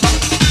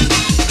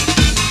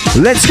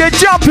 Let's get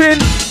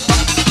jumping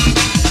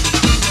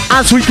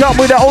as we come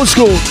with the old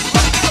school.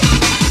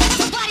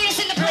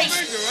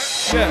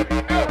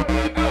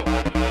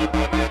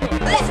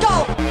 Let's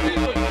go.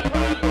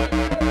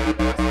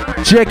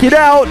 Check it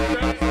out.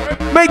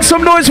 Make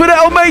some noise for the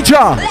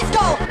LMajor. Let's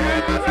go.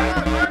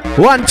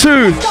 1,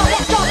 2.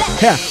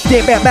 Yeah.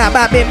 Click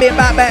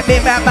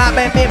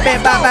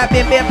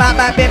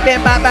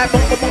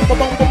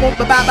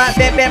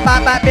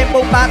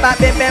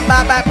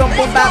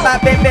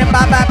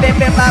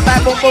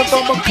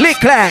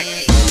clack.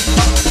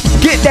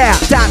 Get down,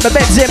 time to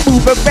bends and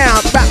move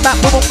around. Rap,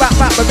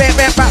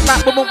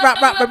 boom,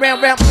 rap,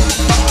 around.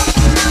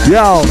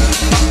 Yo,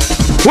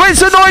 where's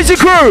the noisy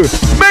crew?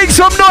 Make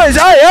some noise,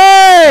 hey,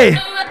 hey!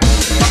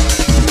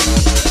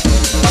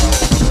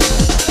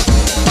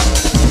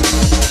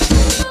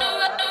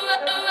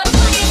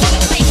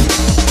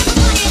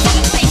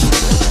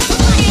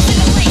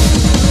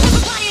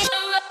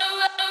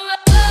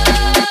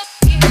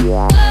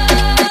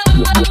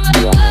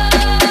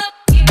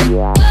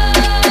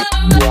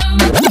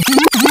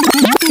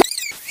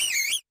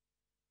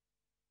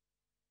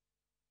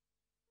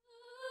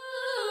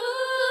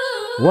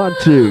 One,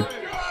 two.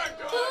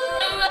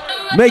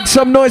 Make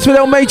some noise with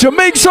LMajor.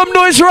 Make some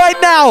noise right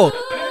now.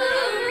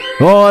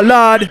 Oh,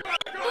 Lord.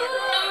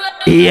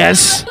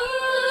 Yes.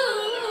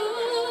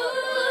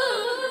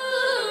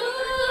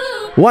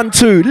 1,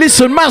 2.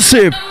 Listen,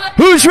 massive.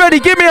 Who's ready?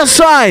 Give me a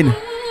sign.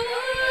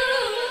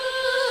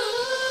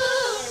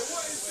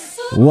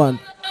 1.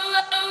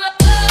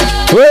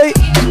 Wait.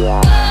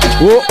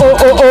 Oh, oh,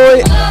 oh,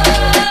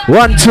 oh.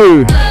 1,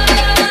 2.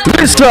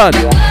 Listen.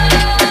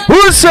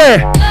 Who say?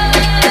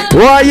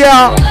 Why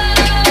yeah?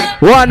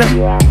 One.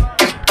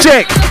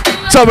 Check.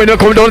 So when you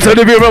come down to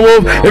the river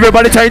move,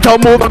 everybody trying to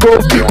move and go.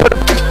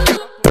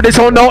 But this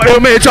one now,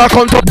 LMajor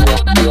come to.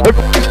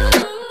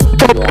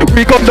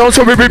 We come down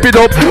so we rip it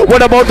up.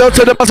 What about down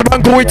to the massive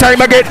and go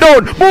time I get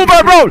down? Move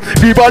around.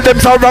 People them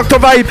sound rock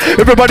to vibe.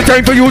 Everybody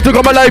time for you to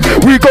come alive.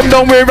 We come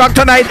down, we rock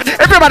tonight.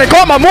 Everybody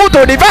come and move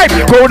to the vibe.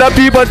 Crowd of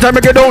people time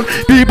I get down.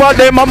 People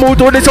them a move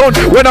to the sound.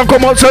 When I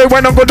come outside,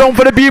 when I go down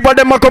for the people,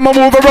 them I come and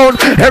move around.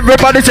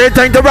 Everybody say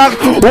time to rock.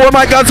 Oh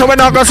my God, so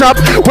when I go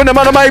stop, when I'm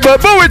on the mic, but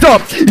move it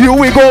up. Here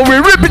we go, we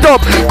rip it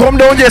up. Come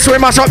down, yes,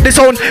 we mash up the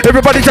sound.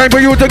 Everybody time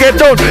for you to get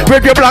down.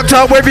 Wave your black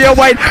top, wave your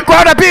white.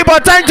 Crowd of people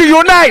time to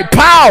unite.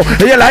 Pow!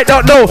 You like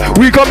that? No,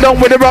 we come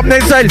down with the rap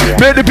next side.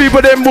 Make the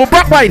people them move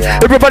back wine.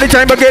 Everybody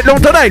time to get down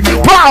tonight.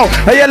 Pow!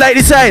 And you like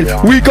this side?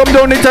 We come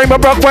down in time for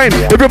back wine.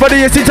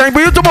 Everybody is the time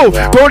for you to move.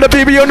 All the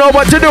people you know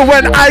what to do.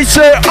 When I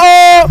say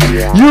oh,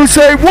 you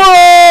say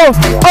whoa,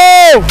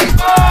 oh,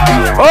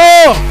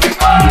 oh.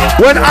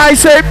 When I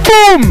say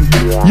boom,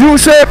 you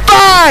say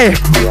bye,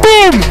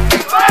 boom,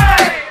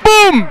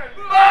 boom.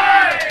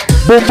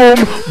 Boom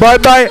boom, bye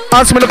bye.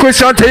 Ask me the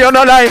question, tell you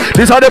no lie.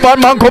 This how the bad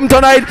man come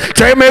tonight.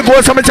 Tell me go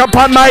some chat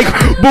on mic.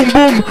 Boom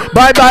boom,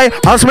 bye bye.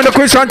 Ask me the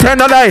question, tell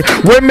no lie.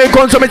 When me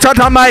come some chat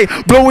on mic,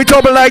 blow it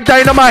up like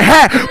dynamite.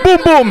 Hey, boom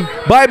boom,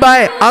 bye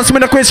bye. Ask me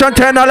the question,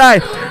 tell no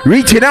lie.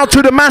 Reaching out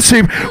to the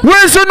massive.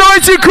 Where's the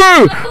noisy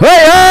crew?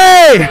 Hey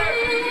hey.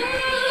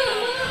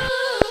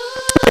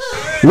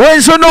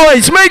 Where's the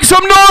noise? Make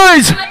some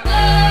noise.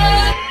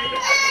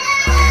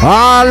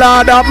 Ah,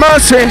 Lord have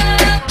mercy.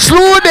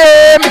 Slow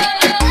them.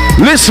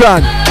 Listen,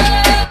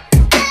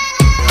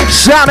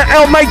 sound of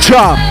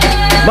LMajor,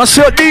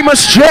 myself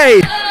Demas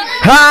J,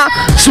 huh?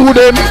 Sue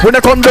them when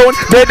they come down,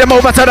 lay them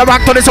over to the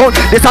rock to the sound.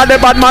 This are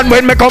the bad man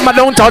when me come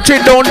down, touch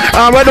it down.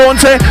 And we don't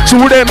say,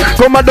 sue them,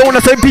 come down,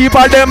 the same people,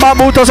 them a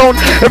move to sound.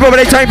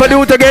 Everybody time for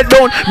you to get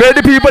down, make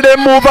the people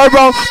them move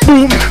around,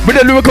 boom, with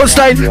the lyrical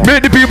style, make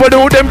the people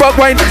do them rock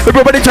wine.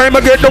 Everybody time to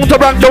get down to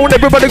rock down,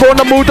 everybody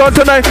gonna move down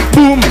tonight,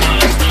 boom.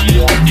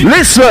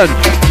 Listen.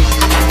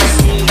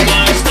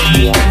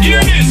 Hear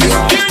this,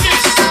 hear this.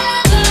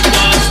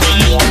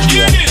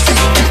 Hear this.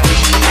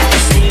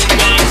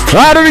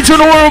 How do we turn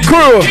the world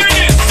crew?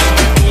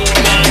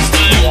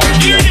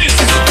 Hear this.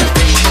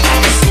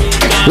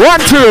 1,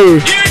 2.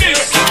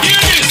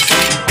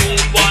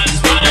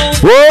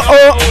 Whoa,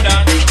 oh.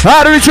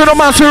 How do we turn the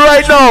master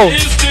right now?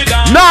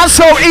 North,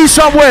 south, east,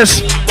 and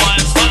west.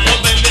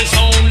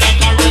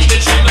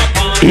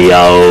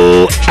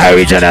 Yo,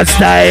 original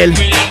style.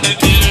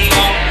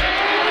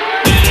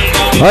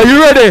 Are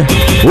you ready?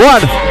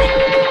 1.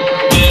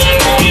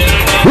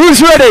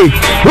 Who's ready?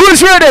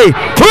 Who's ready?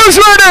 Who's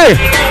ready?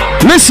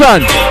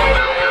 Listen.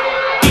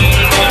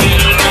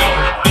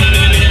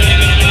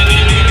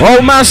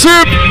 Oh,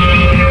 massive.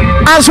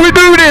 As we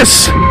do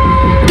this,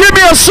 give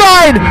me a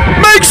sign.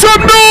 Make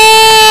some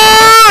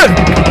noise.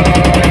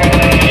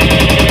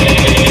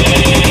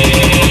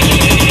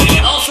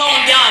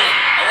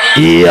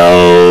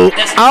 Yo.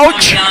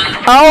 Ouch.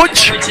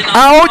 Ouch.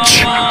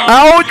 Ouch.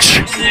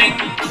 Ouch.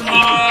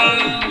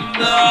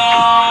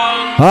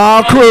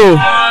 Ah, crew.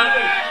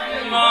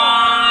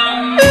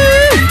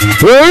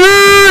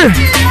 Hey.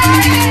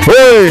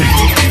 Hey.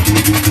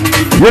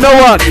 You know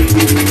what?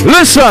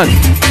 Listen.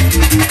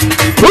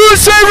 Who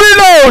say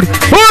reload?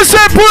 Who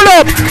say pull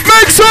up?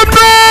 Make some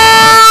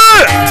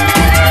noise!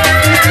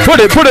 Put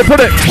it, put it, put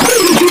it.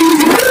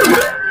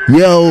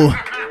 Yo,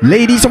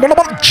 ladies and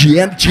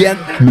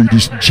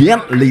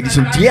ladies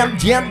and gent.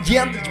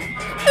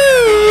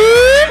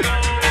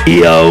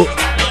 Yo.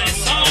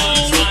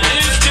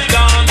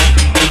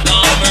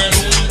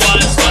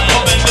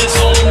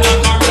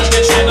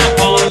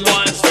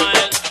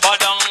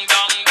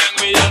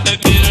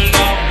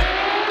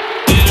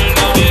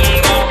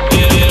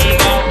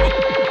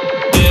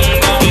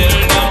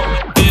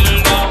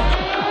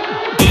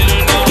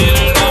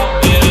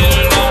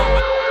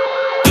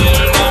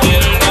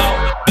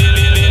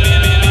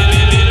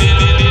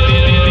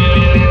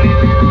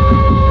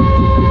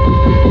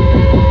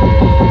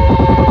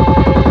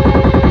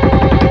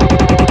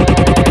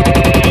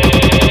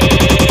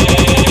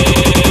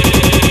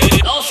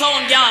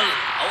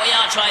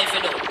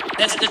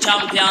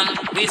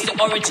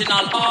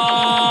 Original article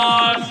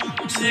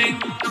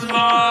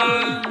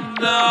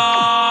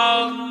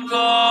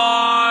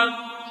God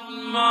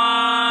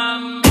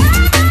man.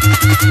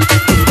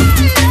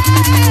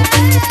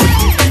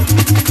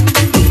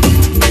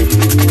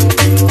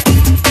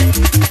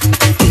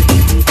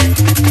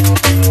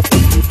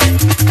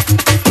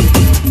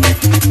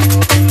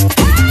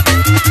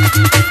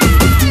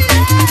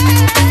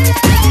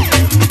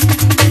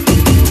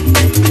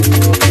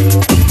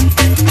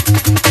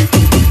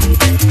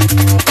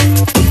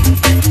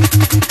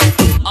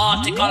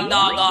 Article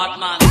dog God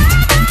man.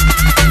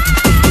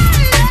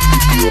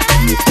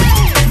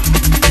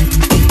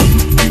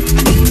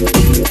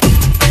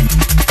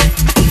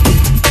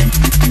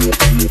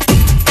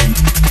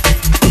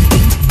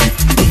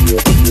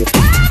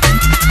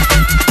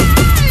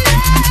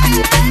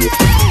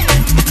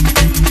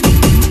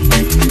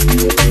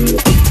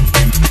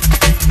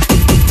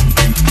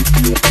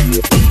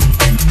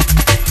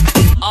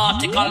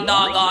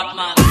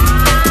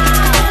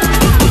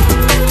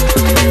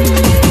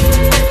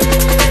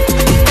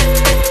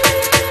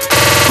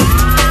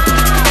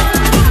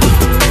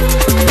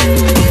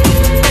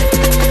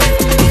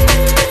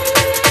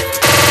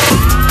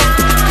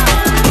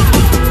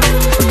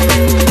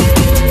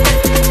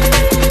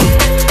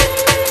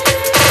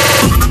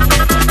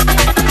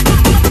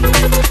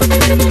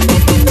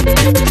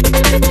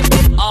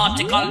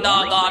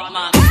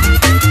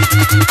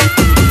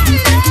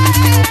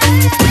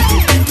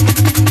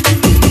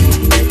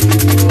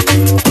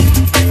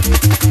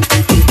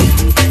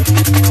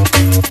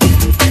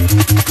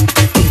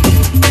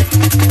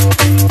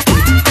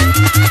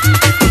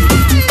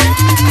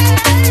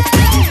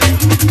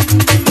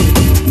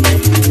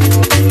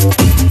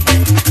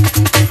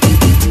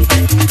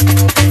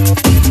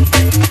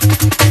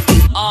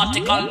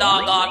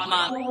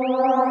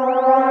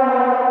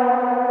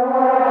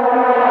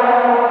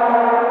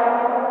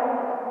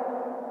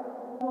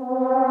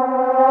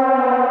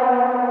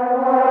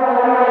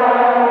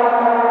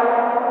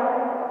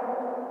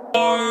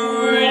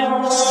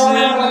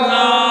 Original.